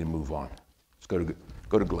getting late. I need to move on. Let's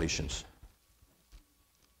go to Galatians.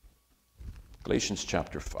 Galatians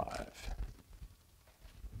chapter 5.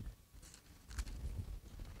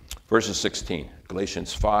 Verses 16.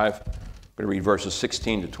 Galatians 5. I'm going to read verses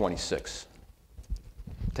 16 to 26.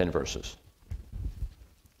 10 verses.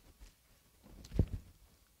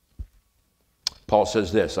 Paul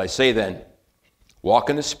says this: "I say then, walk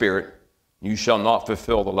in the Spirit, you shall not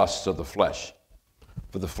fulfill the lusts of the flesh.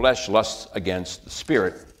 For the flesh lusts against the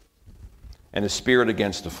Spirit, and the Spirit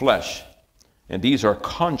against the flesh. And these are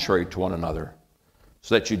contrary to one another,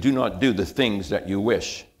 so that you do not do the things that you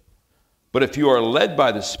wish. But if you are led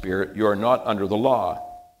by the Spirit, you are not under the law.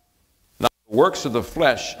 Now the works of the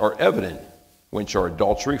flesh are evident, which are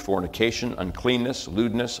adultery, fornication, uncleanness,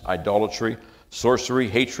 lewdness, idolatry, sorcery,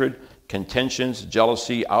 hatred, contentions,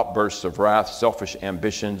 jealousy, outbursts of wrath, selfish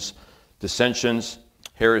ambitions, dissensions,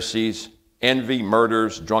 heresies, envy,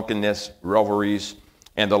 murders, drunkenness, revelries,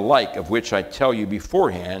 and the like, of which I tell you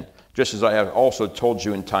beforehand, just as I have also told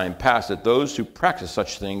you in time past, that those who practice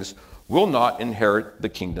such things will not inherit the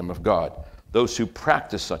kingdom of God." Those who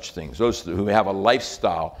practice such things, those who have a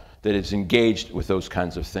lifestyle that is engaged with those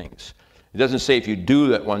kinds of things. It doesn't say if you do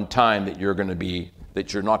that one time that you're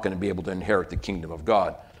not going to be able to inherit the kingdom of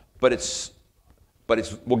God. But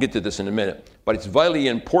we'll get to this in a minute. But it's vitally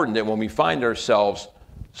important that when we find ourselves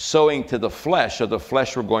sowing to the flesh, of the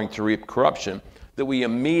flesh we're going to reap corruption, that we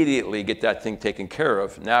immediately get that thing taken care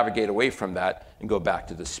of, navigate away from that, and go back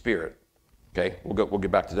to the Spirit. Okay, we'll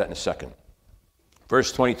get back to that in a second.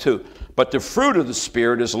 Verse 22, "But the fruit of the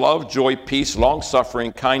Spirit is love, joy, peace,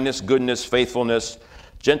 long-suffering, kindness, goodness, faithfulness,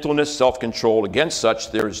 gentleness, self-control. Against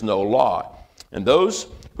such there is no law. And those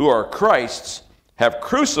who are Christ's have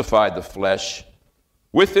crucified the flesh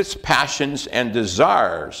with its passions and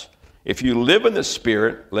desires. If you live in the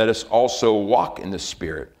Spirit, let us also walk in the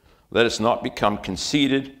Spirit. Let us not become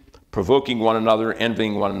conceited, provoking one another,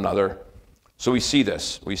 envying one another. So we see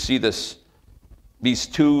this. We see these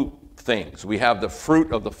two things. We have the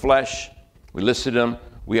fruit of the flesh. We listed them.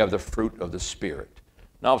 We have the fruit of the Spirit.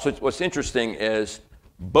 Now, what's interesting is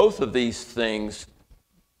both of these things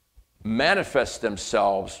manifest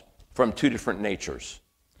themselves from two different natures.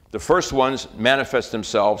 The first ones manifest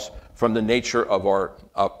themselves from the nature of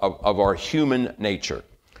our human nature.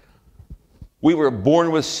 We were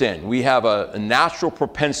born with sin. We have a natural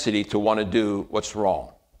propensity to want to do what's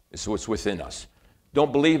wrong. It's what's within us.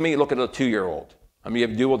 Don't believe me? Look at a 2-year-old. I mean, you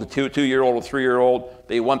have to deal with a 2-year-old, a 3-year-old.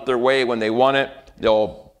 They want their way when they want it.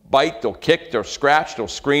 They'll bite, they'll kick, they'll scratch, they'll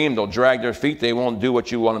scream, they'll drag their feet. They won't do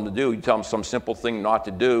what you want them to do. You tell them some simple thing not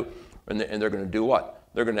to do, and they're going to do what?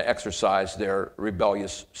 They're going to exercise their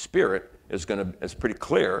rebellious spirit. It's pretty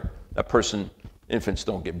clear. That person, infants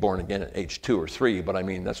don't get born again at age 2 or 3, but I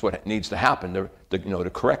mean, that's what needs to happen to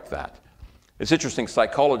correct that. It's interesting,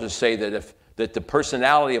 psychologists say that the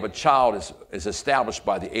personality of a child is established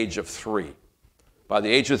by the age of 3. By the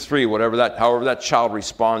age of 3, however that child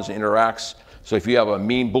responds and interacts. So if you have a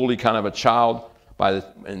mean bully kind of a child,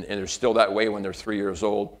 and they're still that way when they're 3 years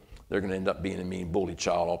old, they're going to end up being a mean bully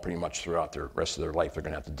child all pretty much throughout the rest of their life. They're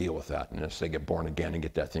going to have to deal with that unless they get born again and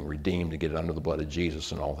get that thing redeemed and get it under the blood of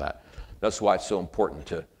Jesus and all that. That's why it's so important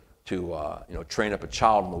to train up a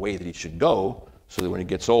child in the way that he should go, so that when he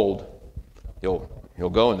gets old, he'll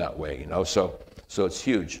go in that way. So it's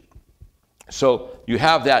huge. So you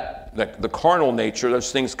have the carnal nature.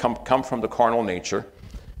 Those things come from the carnal nature.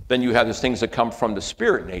 Then you have those things that come from the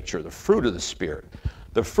spirit nature, the fruit of the Spirit.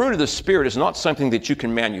 The fruit of the Spirit is not something that you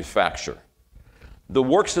can manufacture. The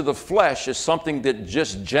works of the flesh is something that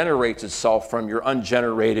just generates itself from your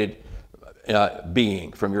ungenerated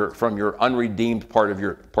being, from your unredeemed part of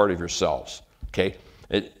yourselves. Okay,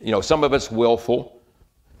 some of it's willful.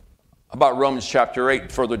 About Romans chapter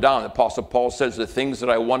 8, further down, the Apostle Paul says, the things that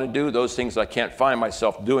I want to do, those things I can't find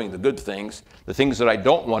myself doing, the good things. The things that I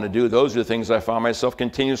don't want to do, those are the things I find myself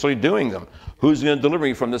continuously doing them. Who's going to deliver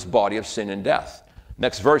me from this body of sin and death?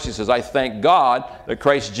 Next verse, he says, I thank God that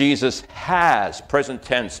Christ Jesus has, present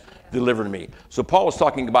tense, delivered me. So Paul was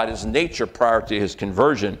talking about his nature prior to his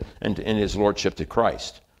conversion and in his lordship to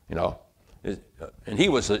Christ. And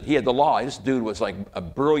he had the law. This dude was like a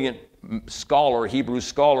brilliant scholar, Hebrew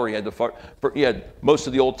scholar. He had most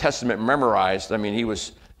of the Old Testament memorized. I mean, he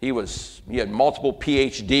had multiple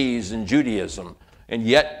PhDs in Judaism, and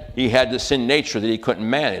yet he had the sin nature that he couldn't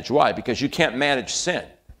manage. Why? Because you can't manage sin.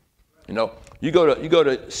 You go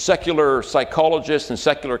to secular psychologists and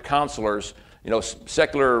secular counselors,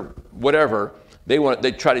 secular whatever.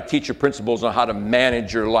 They try to teach you principles on how to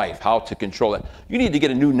manage your life, how to control it. You need to get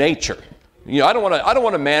a new nature. I don't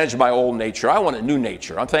want to manage my old nature. I want a new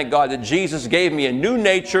nature. I thank God that Jesus gave me a new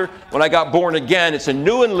nature when I got born again. It's a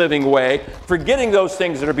new and living way. Forgetting those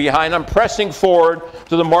things that are behind, I'm pressing forward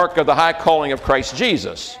to the mark of the high calling of Christ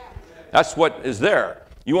Jesus. That's what is there.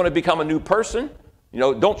 You want to become a new person?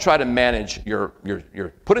 Don't try to manage your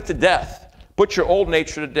put it to death. Put your old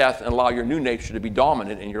nature to death and allow your new nature to be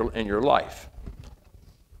dominant in your life.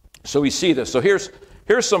 So we see this. So here's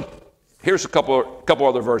a couple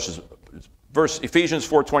other verses. Ephesians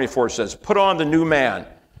 4:24 says, put on the new man.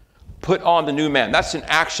 Put on the new man. That's an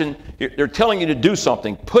action. They're telling you to do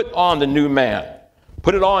something. Put on the new man.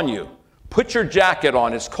 Put it on you. Put your jacket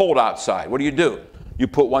on. It's cold outside. What do? You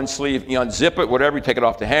put one sleeve, you unzip it, whatever. You take it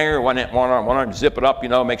off the hanger, one arm, zip it up,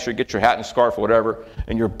 make sure you get your hat and scarf or whatever,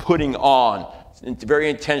 and you're putting on. It's very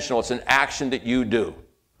intentional. It's an action that you do.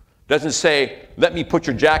 It doesn't say, let me put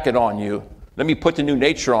your jacket on you. Let me put the new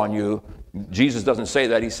nature on you. Jesus doesn't say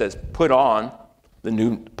that. He says, put on the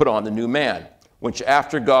new man, which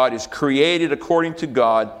after God is created according to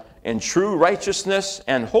God in true righteousness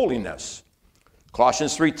and holiness.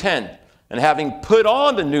 Colossians 3:10, and having put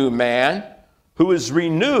on the new man, who is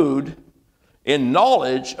renewed in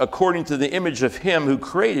knowledge according to the image of him who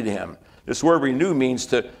created him. This word renew means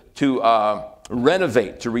to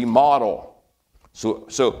renovate, to remodel.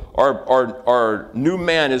 So our new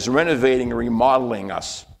man is renovating and remodeling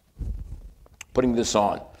us, putting this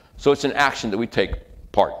on. So it's an action that we take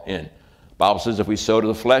part in. The Bible says if we sow to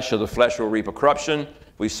the flesh, of the flesh will reap a corruption.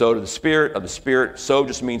 If we sow to the Spirit, of the Spirit, sow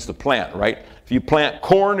just means to plant, right? If you plant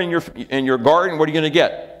corn in your garden, what are you going to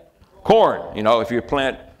get? Corn. If you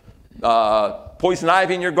plant poison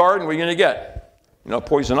ivy in your garden, what are you going to get?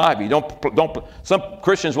 Poison ivy. Some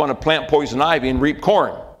Christians want to plant poison ivy and reap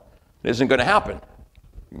corn. It isn't going to happen.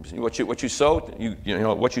 What you sow,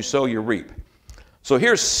 what you sow, you reap. So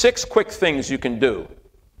here's 6 quick things you can do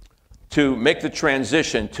to make the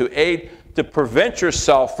transition, to aid, to prevent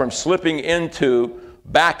yourself from slipping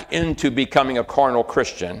back into becoming a carnal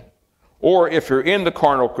Christian, or if you're in the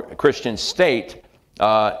carnal Christian state,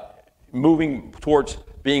 moving towards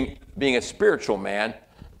being a spiritual man,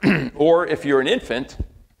 or if you're an infant,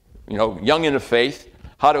 young in the faith,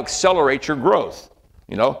 how to accelerate your growth.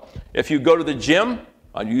 If you go to the gym,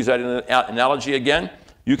 I'll use that analogy again.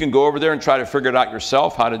 You can go over there and try to figure it out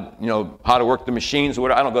yourself, how to work the machines.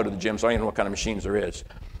 I don't go to the gym, so I don't even know what kind of machines there is.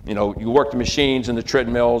 You work the machines and the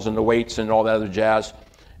treadmills and the weights and all that other jazz,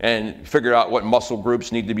 and figure out what muscle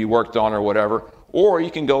groups need to be worked on or whatever. Or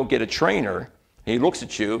you can go get a trainer. He looks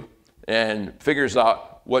at you and figures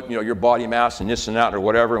out what your body mass and this and that or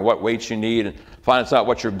whatever, and what weights you need, and finds out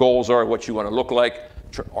what your goals are, what you want to look like.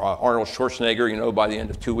 Arnold Schwarzenegger, by the end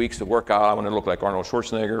of 2 weeks of workout, I want to look like Arnold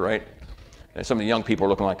Schwarzenegger, right? And some of the young people are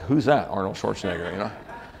looking like, who's that, Arnold Schwarzenegger,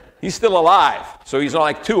 He's still alive, so he's not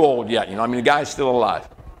like too old yet, the guy's still alive.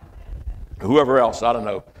 Whoever else, I don't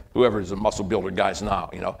know, whoever is a muscle builder guys now,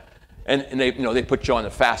 And they put you on the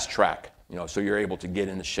fast track, so you're able to get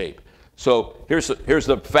into shape. So here's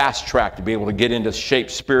the fast track to be able to get into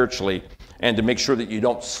shape spiritually, and to make sure that you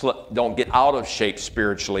don't get out of shape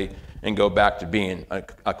spiritually and go back to being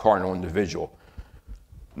a carnal individual.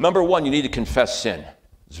 Number one, you need to confess sin.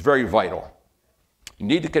 It's very vital. You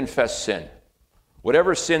need to confess sin.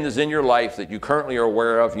 Whatever sin is in your life that you currently are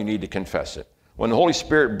aware of, you need to confess it. When the Holy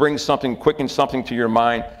Spirit brings something, quickens something to your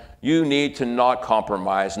mind, you need to not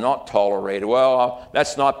compromise, not tolerate. Well,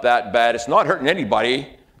 that's not that bad. It's not hurting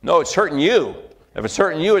anybody. No, it's hurting you. If it's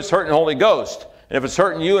hurting you, it's hurting the Holy Ghost. And if it's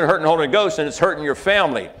hurting you and hurting the Holy Ghost, then it's hurting your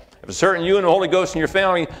family. If it's hurting you and the Holy Ghost and your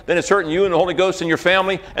family, then it's hurting you and the Holy Ghost and your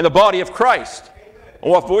family and the body of Christ.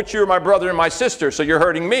 Well, for which you're my brother and my sister, so you're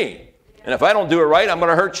hurting me. And if I don't do it right, I'm going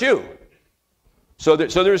to hurt you. So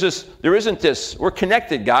there isn't this. We're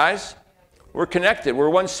connected, guys. We're connected. We're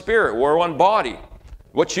one spirit. We're one body.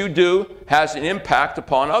 What you do has an impact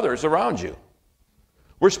upon others around you.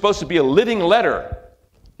 We're supposed to be a living letter,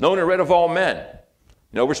 known and read of all men.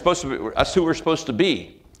 We're supposed to be, that's who we're supposed to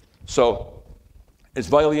be. So it's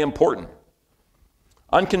vitally important.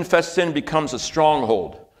 Unconfessed sin becomes a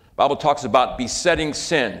stronghold. The Bible talks about besetting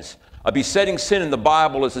sins. A besetting sin in the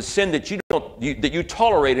Bible is a sin that you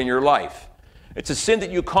tolerate in your life. It's a sin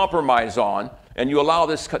that you compromise on, and you allow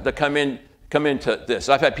this to come into this.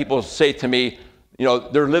 I've had people say to me,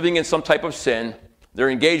 they're living in some type of sin, they're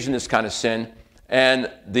engaged in this kind of sin, and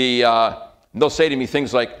they'll say to me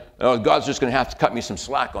things like, oh, God's just going to have to cut me some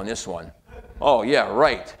slack on this one. Oh, yeah,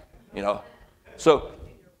 right. So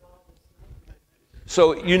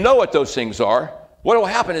you know what those things are. What will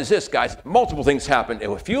happen is this, guys. Multiple things happen.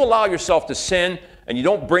 If you allow yourself to sin and you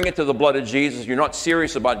don't bring it to the blood of Jesus, you're not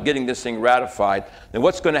serious about getting this thing ratified, then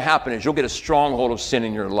what's going to happen is you'll get a stronghold of sin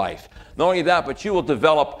in your life. Not only that, but you will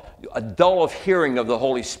develop a dull of hearing of the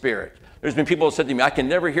Holy Spirit. There's been people who said to me, I can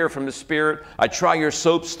never hear from the Spirit. I try your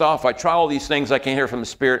soap stuff. I try all these things. I can't hear from the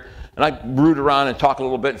Spirit. And I root around and talk a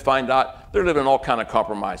little bit and find out they're living all kind of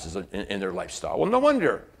compromises in their lifestyle. Well, no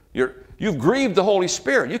wonder. You've grieved the Holy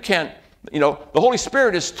Spirit. You can't, the Holy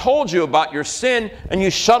Spirit has told you about your sin, and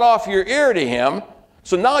you shut off your ear to Him.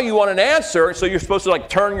 So now you want an answer, so you're supposed to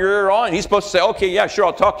turn your ear on. And He's supposed to say, okay, yeah, sure,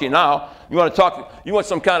 I'll talk to you now. You want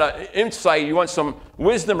some kind of insight, you want some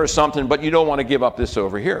wisdom or something, but you don't want to give up this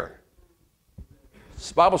over here.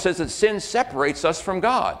 The Bible says that sin separates us from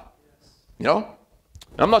God.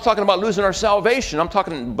 I'm not talking about losing our salvation. I'm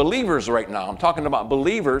talking believers right now. I'm talking about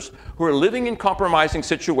believers who are living in compromising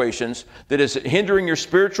situations that is hindering your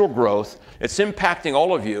spiritual growth. It's impacting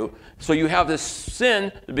all of you. So you have this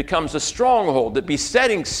sin that becomes a stronghold, that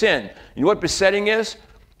besetting sin. You know what besetting is?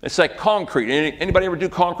 It's like concrete. Anybody ever do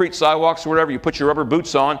concrete sidewalks or whatever? You put your rubber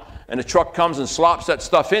boots on, and the truck comes and slops that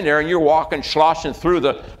stuff in there, and you're walking, sloshing through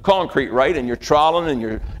the concrete, right? And you're troweling,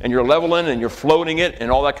 and you're leveling, and you're floating it, and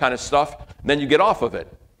all that kind of stuff. And then you get off of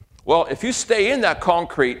it. Well, if you stay in that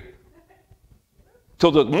concrete till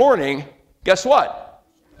the morning, guess what?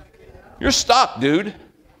 You're stuck, dude.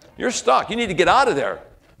 You're stuck. You need to get out of there.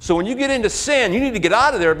 So when you get into sin, you need to get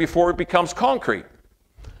out of there before it becomes concrete.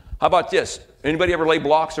 How about this? Anybody ever lay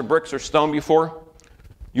blocks or bricks or stone before?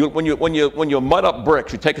 When you mud up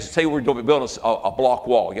bricks, say we're building a block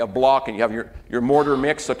wall. You have block and you have your mortar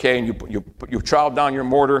mix, okay, and you trowel down your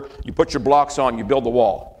mortar, you put your blocks on, you build the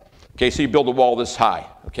wall. Okay, so you build a wall this high,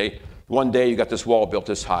 okay? One day you got this wall built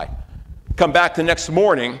this high. Come back the next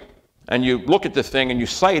morning and you look at the thing and you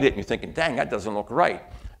sight it and you're thinking, dang, that doesn't look right.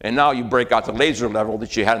 And now you break out the laser level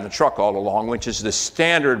that you had in the truck all along, which is the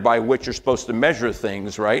standard by which you're supposed to measure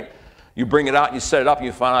things, right? You bring it out and you set it up and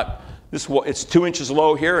you find out it's 2 inches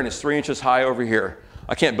low here and it's 3 inches high over here.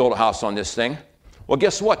 I can't build a house on this thing. Well,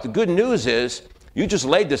 guess what? The good news is you just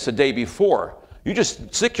laid this the day before. You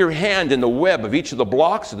just stick your hand in the web of each of the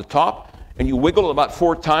blocks at the top, and you wiggle it about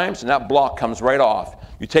 4 times, and that block comes right off.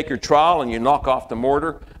 You take your trowel and you knock off the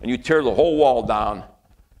mortar, and you tear the whole wall down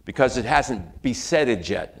because it hasn't besetted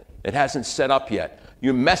yet. It hasn't set up yet.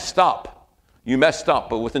 You messed up. You messed up,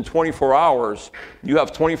 but within 24 hours, you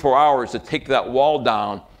have 24 hours to take that wall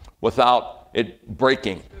down without it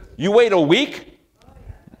breaking. You wait a week,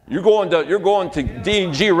 you're going to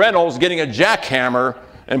D&G Reynolds getting a jackhammer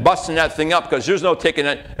and busting that thing up because there's no taking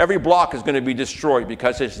it. Every block is going to be destroyed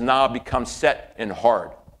because it's now become set and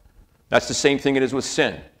hard. That's the same thing it is with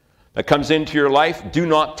sin. That comes into your life, do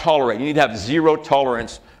not tolerate. You need to have 0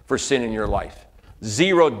 tolerance for sin in your life.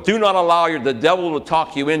 0, do not allow the devil to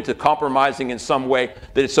talk you into compromising in some way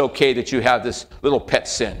that it's okay that you have this little pet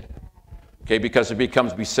sin. Okay, because it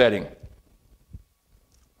becomes besetting. And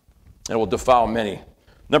it will defile many.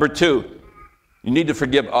 Number 2, you need to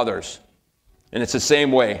forgive others. And it's the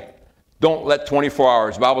same way. Don't let 24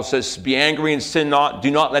 hours. The Bible says, be angry and sin not.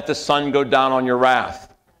 Do not let the sun go down on your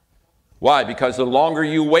wrath. Why? Because the longer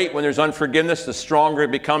you wait when there's unforgiveness, the stronger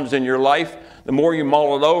it becomes in your life. The more you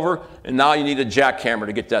mull it over, and now you need a jackhammer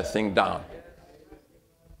to get that thing down.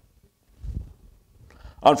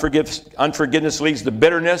 Unforgiveness leads to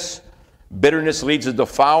bitterness. Bitterness leads to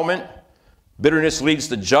defilement. Bitterness leads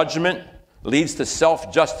to judgment, leads to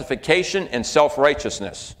self-justification and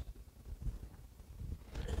self-righteousness.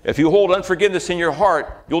 If you hold unforgiveness in your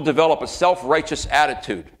heart, you'll develop a self-righteous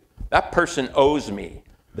attitude. That person owes me.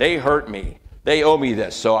 They hurt me. They owe me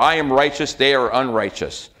this. So I am righteous, they are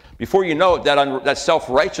unrighteous. Before you know it, that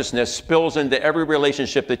self-righteousness spills into every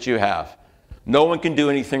relationship that you have. No one can do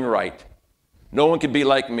anything right. No one can be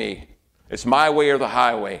like me. It's my way or the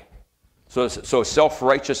highway. So a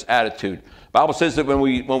self-righteous attitude. The Bible says that when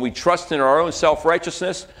we trust in our own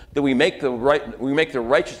self-righteousness, that we make the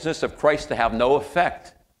righteousness of Christ to have no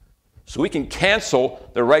effect. So we can cancel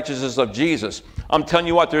the righteousness of Jesus. I'm telling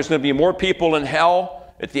you what, there's going to be more people in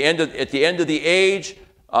hell at the end of the age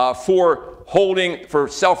for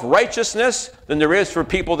self-righteousness than there is for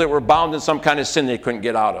people that were bound in some kind of sin they couldn't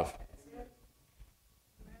get out of.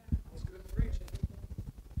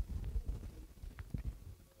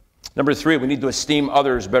 Number 3, we need to esteem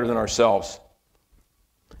others better than ourselves.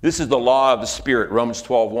 This is the law of the Spirit, Romans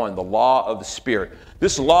 12:1, the law of the Spirit.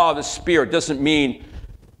 This law of the Spirit doesn't mean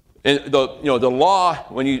the law,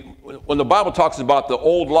 when the Bible talks about the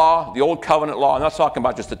old law, the old covenant law, I'm not talking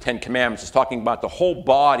about just the 10 Commandments, it's talking about the whole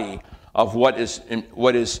body of what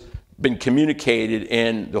has been communicated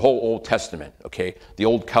in the whole Old Testament, okay, the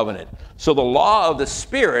Old Covenant. So the law of the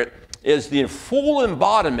Spirit is the full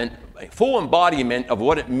embodiment of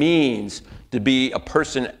what it means to be a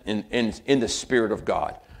person in the Spirit of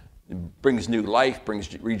God. It brings new life,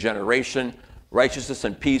 brings regeneration, righteousness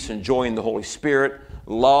and peace and joy in the Holy Spirit,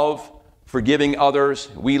 love, forgiving others.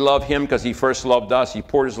 We love Him because He first loved us. He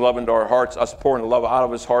poured His love into our hearts, us pouring the love out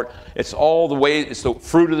of His heart. It's all the way, it's the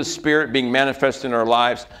fruit of the Spirit being manifested in our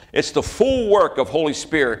lives. It's the full work of Holy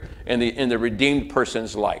Spirit in the redeemed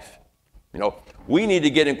person's life. We need to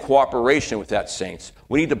get in cooperation with that, saints.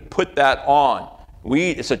 We need to put that on.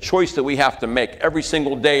 It's a choice that we have to make every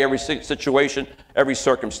single day, every situation, every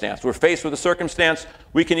circumstance. We're faced with a circumstance.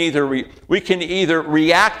 We can either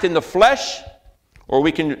react in the flesh, or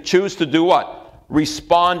we can choose to do what?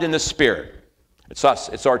 Respond in the Spirit. It's us.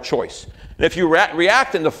 It's our choice. And if you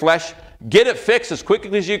react in the flesh, get it fixed as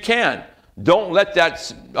quickly as you can. Don't let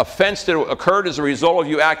that offense that occurred as a result of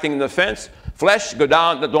you acting in the flesh go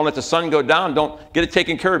down. Don't let the sun go down. Don't get it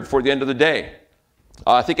taken care of before the end of the day.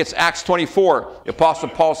 I think it's Acts 24. The Apostle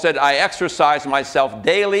Paul said, I exercise myself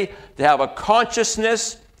daily to have a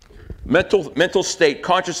consciousness, mental state,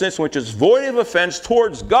 consciousness which is void of offense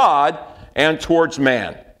towards God and towards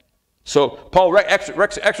man. So Paul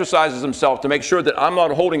exercises himself to make sure that I'm not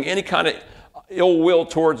holding any kind of ill will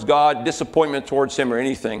towards God, disappointment towards Him or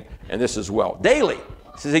anything, and this as well. Daily.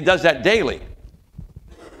 He says he does that daily.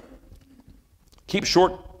 Keep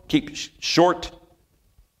short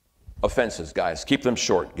offenses, guys. Keep them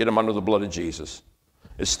short. Get them under the blood of Jesus.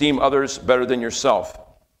 Esteem others better than yourself.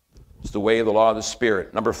 It's the way of the law of the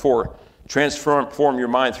Spirit. Number 4, transform your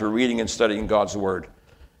mind through reading and studying God's Word.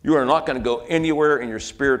 You are not going to go anywhere in your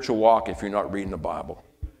spiritual walk if you're not reading the Bible.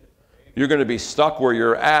 You're going to be stuck where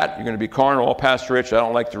you're at. You're going to be carnal. Oh, Pastor Rich, I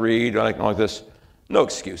don't like to read. I don't like this. No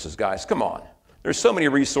excuses, guys. Come on. There's so many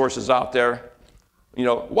resources out there.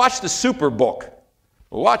 Watch the Superbook.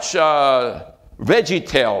 Watch Veggie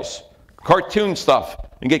Tales, cartoon stuff,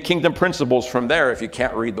 and get kingdom principles from there if you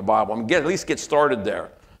can't read the Bible. At least get started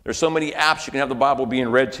there. There's so many apps you can have the Bible being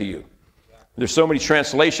read to you. There's so many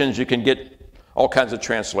translations, you can get all kinds of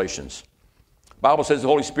translations. The Bible says the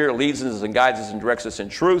Holy Spirit leads us and guides us and directs us in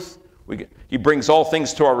truth. He brings all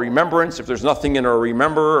things to our remembrance. If there's nothing in our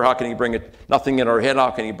remember, how can he bring it? Nothing in our head,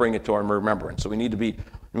 how can he bring it to our remembrance? So we need to be,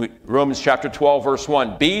 Romans chapter 12, verse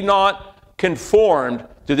 1, be not conformed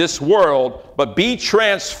to this world, but be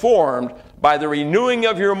transformed by the renewing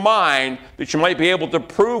of your mind, that you might be able to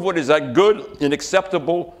prove what is that good and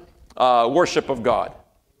acceptable worship of God.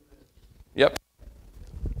 Yep.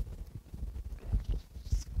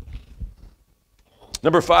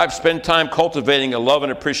 Number 5, spend time cultivating a love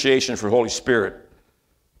and appreciation for Holy Spirit.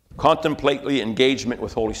 Contemplate engagement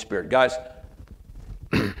with Holy Spirit. Guys,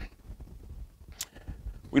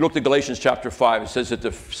 we looked at Galatians chapter 5. It says that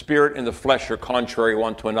the spirit and the flesh are contrary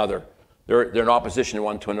one to another. They're in opposition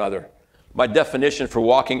one to another. By definition for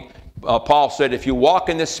walking, Paul said, if you walk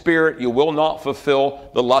in the Spirit, you will not fulfill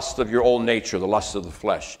the lust of your old nature, the lust of the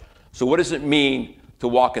flesh. So what does it mean to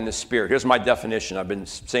walk in the Spirit? Here's my definition. I've been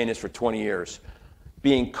saying this for 20 years.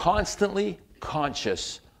 Being constantly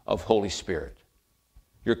conscious of Holy Spirit.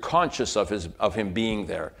 You're conscious of Him being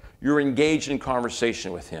there. You're engaged in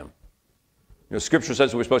conversation with Him. You know, Scripture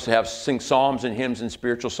says we're supposed to sing psalms and hymns and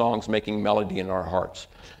spiritual songs, making melody in our hearts.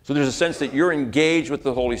 So there's a sense that you're engaged with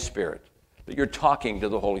the Holy Spirit, that you're talking to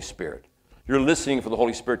the Holy Spirit. You're listening for the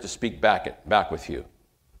Holy Spirit to speak back with you. You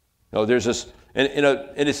know, there's this, and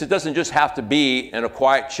it doesn't just have to be in a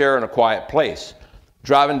quiet chair in a quiet place.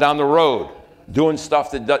 Driving down the road, doing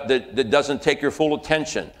stuff that doesn't take your full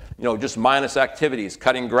attention. You know, just mindless activities,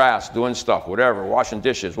 cutting grass, doing stuff, whatever, washing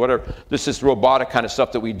dishes, whatever. This is robotic kind of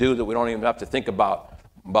stuff that we do that we don't even have to think about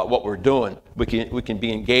what we're doing. We can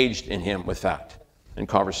be engaged in Him with that, in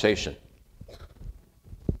conversation.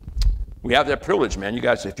 We have that privilege, man. You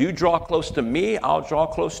guys, if you draw close to me, I'll draw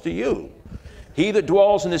close to you. He that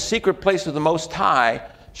dwells in the secret place of the Most High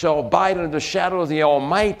shall abide under the shadow of the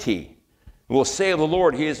Almighty. And will say of the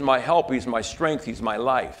Lord, He is my help, He's my strength, He's my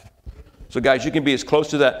life. So guys, you can be as close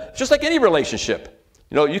to that. Just like any relationship.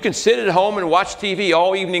 You know, you can sit at home and watch TV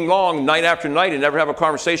all evening long, night after night, and never have a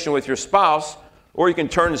conversation with your spouse. Or you can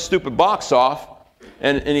turn the stupid box off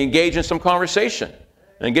and engage in some conversation.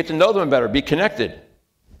 And get to know them better, be connected.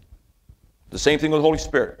 The same thing with the Holy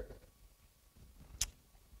Spirit.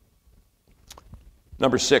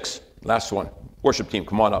 Number 6, last one. Worship team,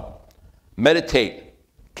 come on up. Meditate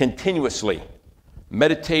continuously.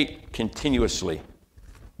 Meditate continuously.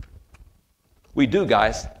 We do,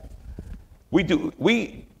 guys. We do.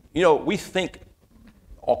 We think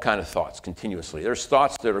all kinds of thoughts continuously. There's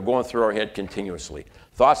thoughts that are going through our head continuously.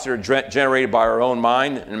 Thoughts that are generated by our own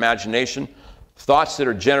mind and imagination. Thoughts that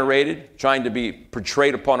are generated, trying to be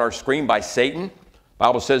portrayed upon our screen by Satan. The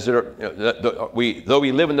Bible says that though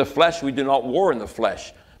we live in the flesh, we do not war in the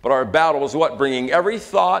flesh. But our battle is what? Bringing every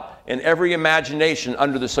thought and every imagination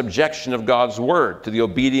under the subjection of God's Word, to the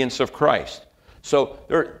obedience of Christ. So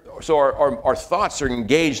our thoughts are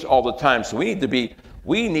engaged all the time. So we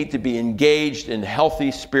need to be engaged in healthy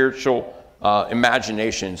spiritual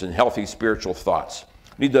imaginations and healthy spiritual thoughts.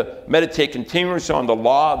 We need to meditate continuously on the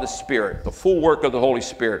law of the Spirit, the full work of the Holy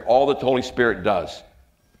Spirit, all that the Holy Spirit does.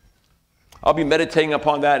 I'll be meditating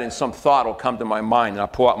upon that, and some thought will come to my mind, and I'll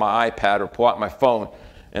pull out my iPad or pull out my phone,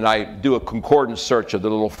 and I do a concordance search of the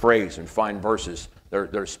little phrase and find verses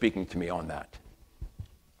that are speaking to me on that.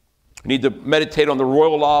 We need to meditate on the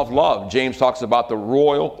royal law of love. James talks about the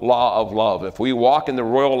royal law of love. If we walk in the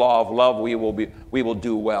royal law of love, we will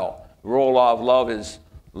do well. The royal law of love is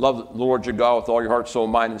love the Lord your God with all your heart, soul,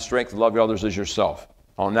 mind, and strength. Love your others as yourself.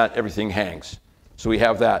 On that, everything hangs. So we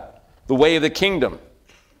have that. The way of the kingdom.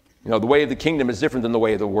 You know, the way of the kingdom is different than the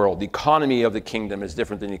way of the world. The economy of the kingdom is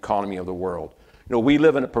different than the economy of the world. You know, we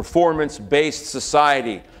live in a performance-based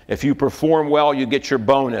society. If you perform well, you get your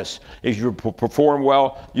bonus. If you perform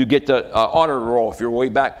well, you get the honor roll if you're way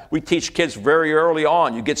back. We teach kids very early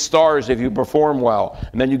on. You get stars if you perform well.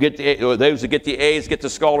 And then you get those that get the A's get the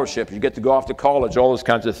scholarship. You get to go off to college, all those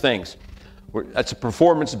kinds of things. That's a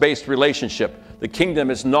performance-based relationship. The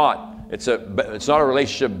kingdom is not. It's not a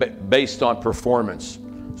relationship based on performance.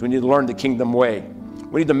 So we need to learn the kingdom way.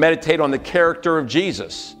 We need to meditate on the character of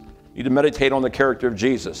Jesus. We need to meditate on the character of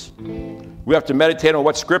Jesus. We have to meditate on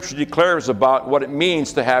what Scripture declares about what it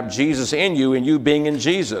means to have Jesus in you and you being in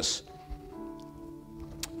Jesus.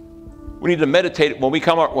 We need to meditate when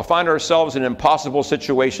we'll find ourselves in impossible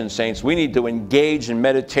situations, saints. We need to engage in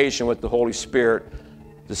meditation with the Holy Spirit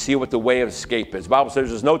to see what the way of escape is. The Bible says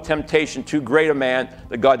there's no temptation too great a man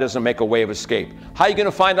that God doesn't make a way of escape. How are you going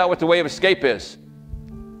to find out what the way of escape is?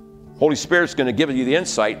 Holy Spirit's going to give you the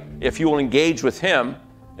insight if you will engage with Him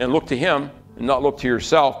and look to Him and not look to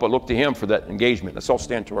yourself, but look to Him for that engagement. Let's all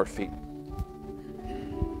stand to our feet.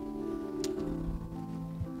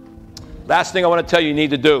 Last thing I want to tell you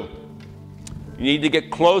need to do. You need to get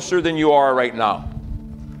closer than you are right now.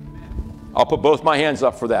 I'll put both my hands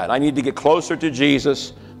up for that. I need to get closer to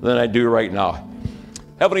Jesus than I do right now.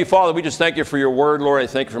 Heavenly Father, we just thank you for your word, Lord. I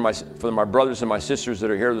thank you for my brothers and my sisters that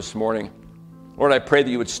are here this morning. Lord, I pray that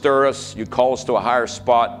you would stir us. You'd call us to a higher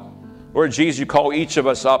spot. Lord Jesus, you call each of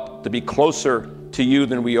us up to be closer to you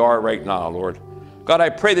than we are right now, Lord. God, I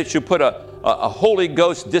pray that you put a Holy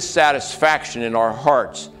Ghost dissatisfaction in our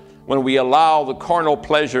hearts when we allow the carnal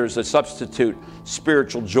pleasures that substitute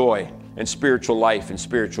spiritual joy and spiritual life and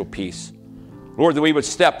spiritual peace. Lord, that we would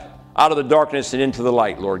step out of the darkness and into the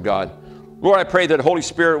light, Lord God. Lord, I pray that Holy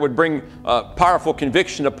Spirit would bring powerful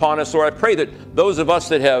conviction upon us. Lord, I pray that those of us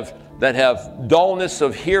that have dullness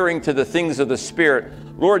of hearing to the things of the Spirit,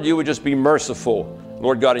 Lord, you would just be merciful,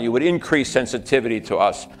 Lord God, and you would increase sensitivity to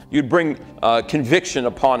us. You'd bring conviction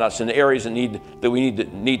upon us in the areas that we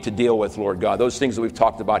need to deal with, Lord God, those things that we've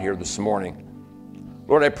talked about here this morning.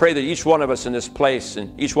 Lord, I pray that each one of us in this place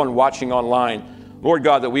and each one watching online, Lord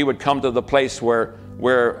God, that we would come to the place where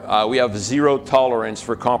we have zero tolerance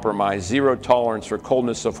for compromise, zero tolerance for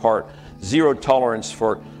coldness of heart, zero tolerance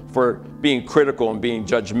for being critical and being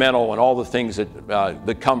judgmental and all the things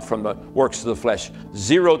that come from the works of the flesh.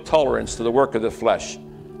 Zero tolerance to the work of the flesh.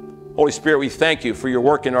 Holy Spirit, we thank you for your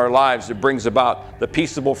work in our lives that brings about the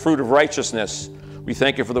peaceable fruit of righteousness. We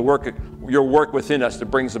thank you for your work within us that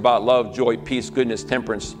brings about love, joy, peace, goodness,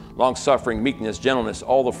 temperance, long-suffering, meekness, gentleness,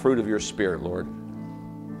 all the fruit of your Spirit, Lord.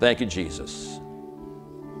 Thank you, Jesus.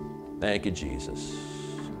 Thank you, Jesus.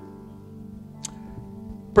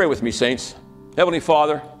 Pray with me, saints. Heavenly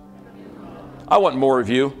Father, I want more of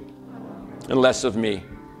you and less of me.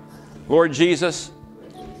 Lord Jesus,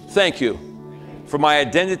 thank you for my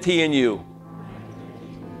identity in you.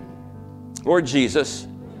 Lord Jesus,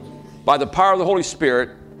 by the power of the Holy Spirit,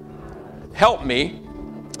 help me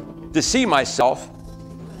to see myself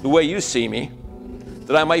the way you see me,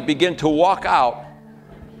 that I might begin to walk out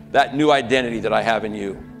that new identity that I have in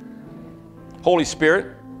you. Holy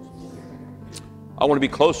Spirit, I want to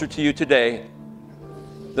be closer to you today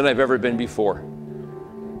than I've ever been before.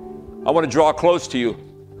 I want to draw close to you.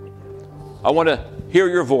 I want to hear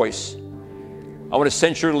your voice. I want to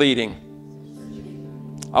sense your leading.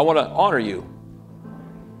 I want to honor you.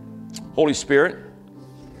 Holy Spirit,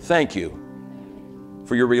 thank you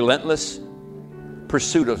for your relentless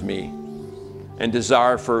pursuit of me and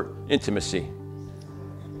desire for intimacy.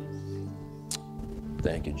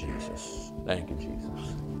 Thank you, Jesus. Thank you,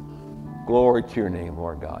 Jesus. Glory to your name,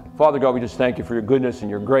 Lord God. Father God, we just thank you for your goodness and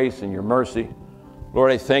your grace and your mercy.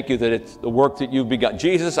 Lord, I thank you that it's the work that you've begun.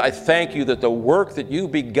 Jesus, I thank you that the work that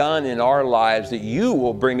you've begun in our lives, that you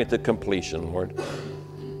will bring it to completion, Lord.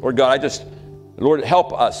 Lord God, Lord,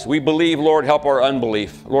 help us. We believe, Lord, help our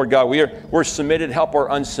unbelief. Lord God, we're submitted, help our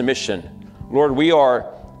unsubmission. Lord, we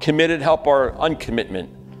are committed, help our uncommitment,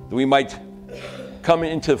 that we might come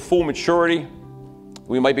into full maturity,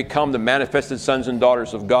 we might become the manifested sons and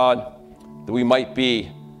daughters of God, that we might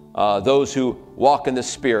be those who walk in the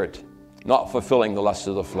Spirit, not fulfilling the lusts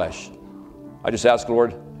of the flesh. I just ask,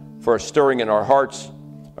 Lord, for a stirring in our hearts,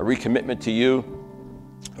 a recommitment to you,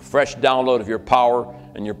 a fresh download of your power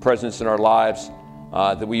and your presence in our lives,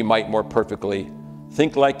 that we might more perfectly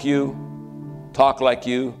think like you, talk like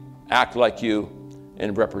you, act like you,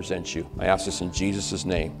 and represent you. I ask this in Jesus'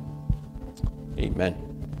 name. Amen.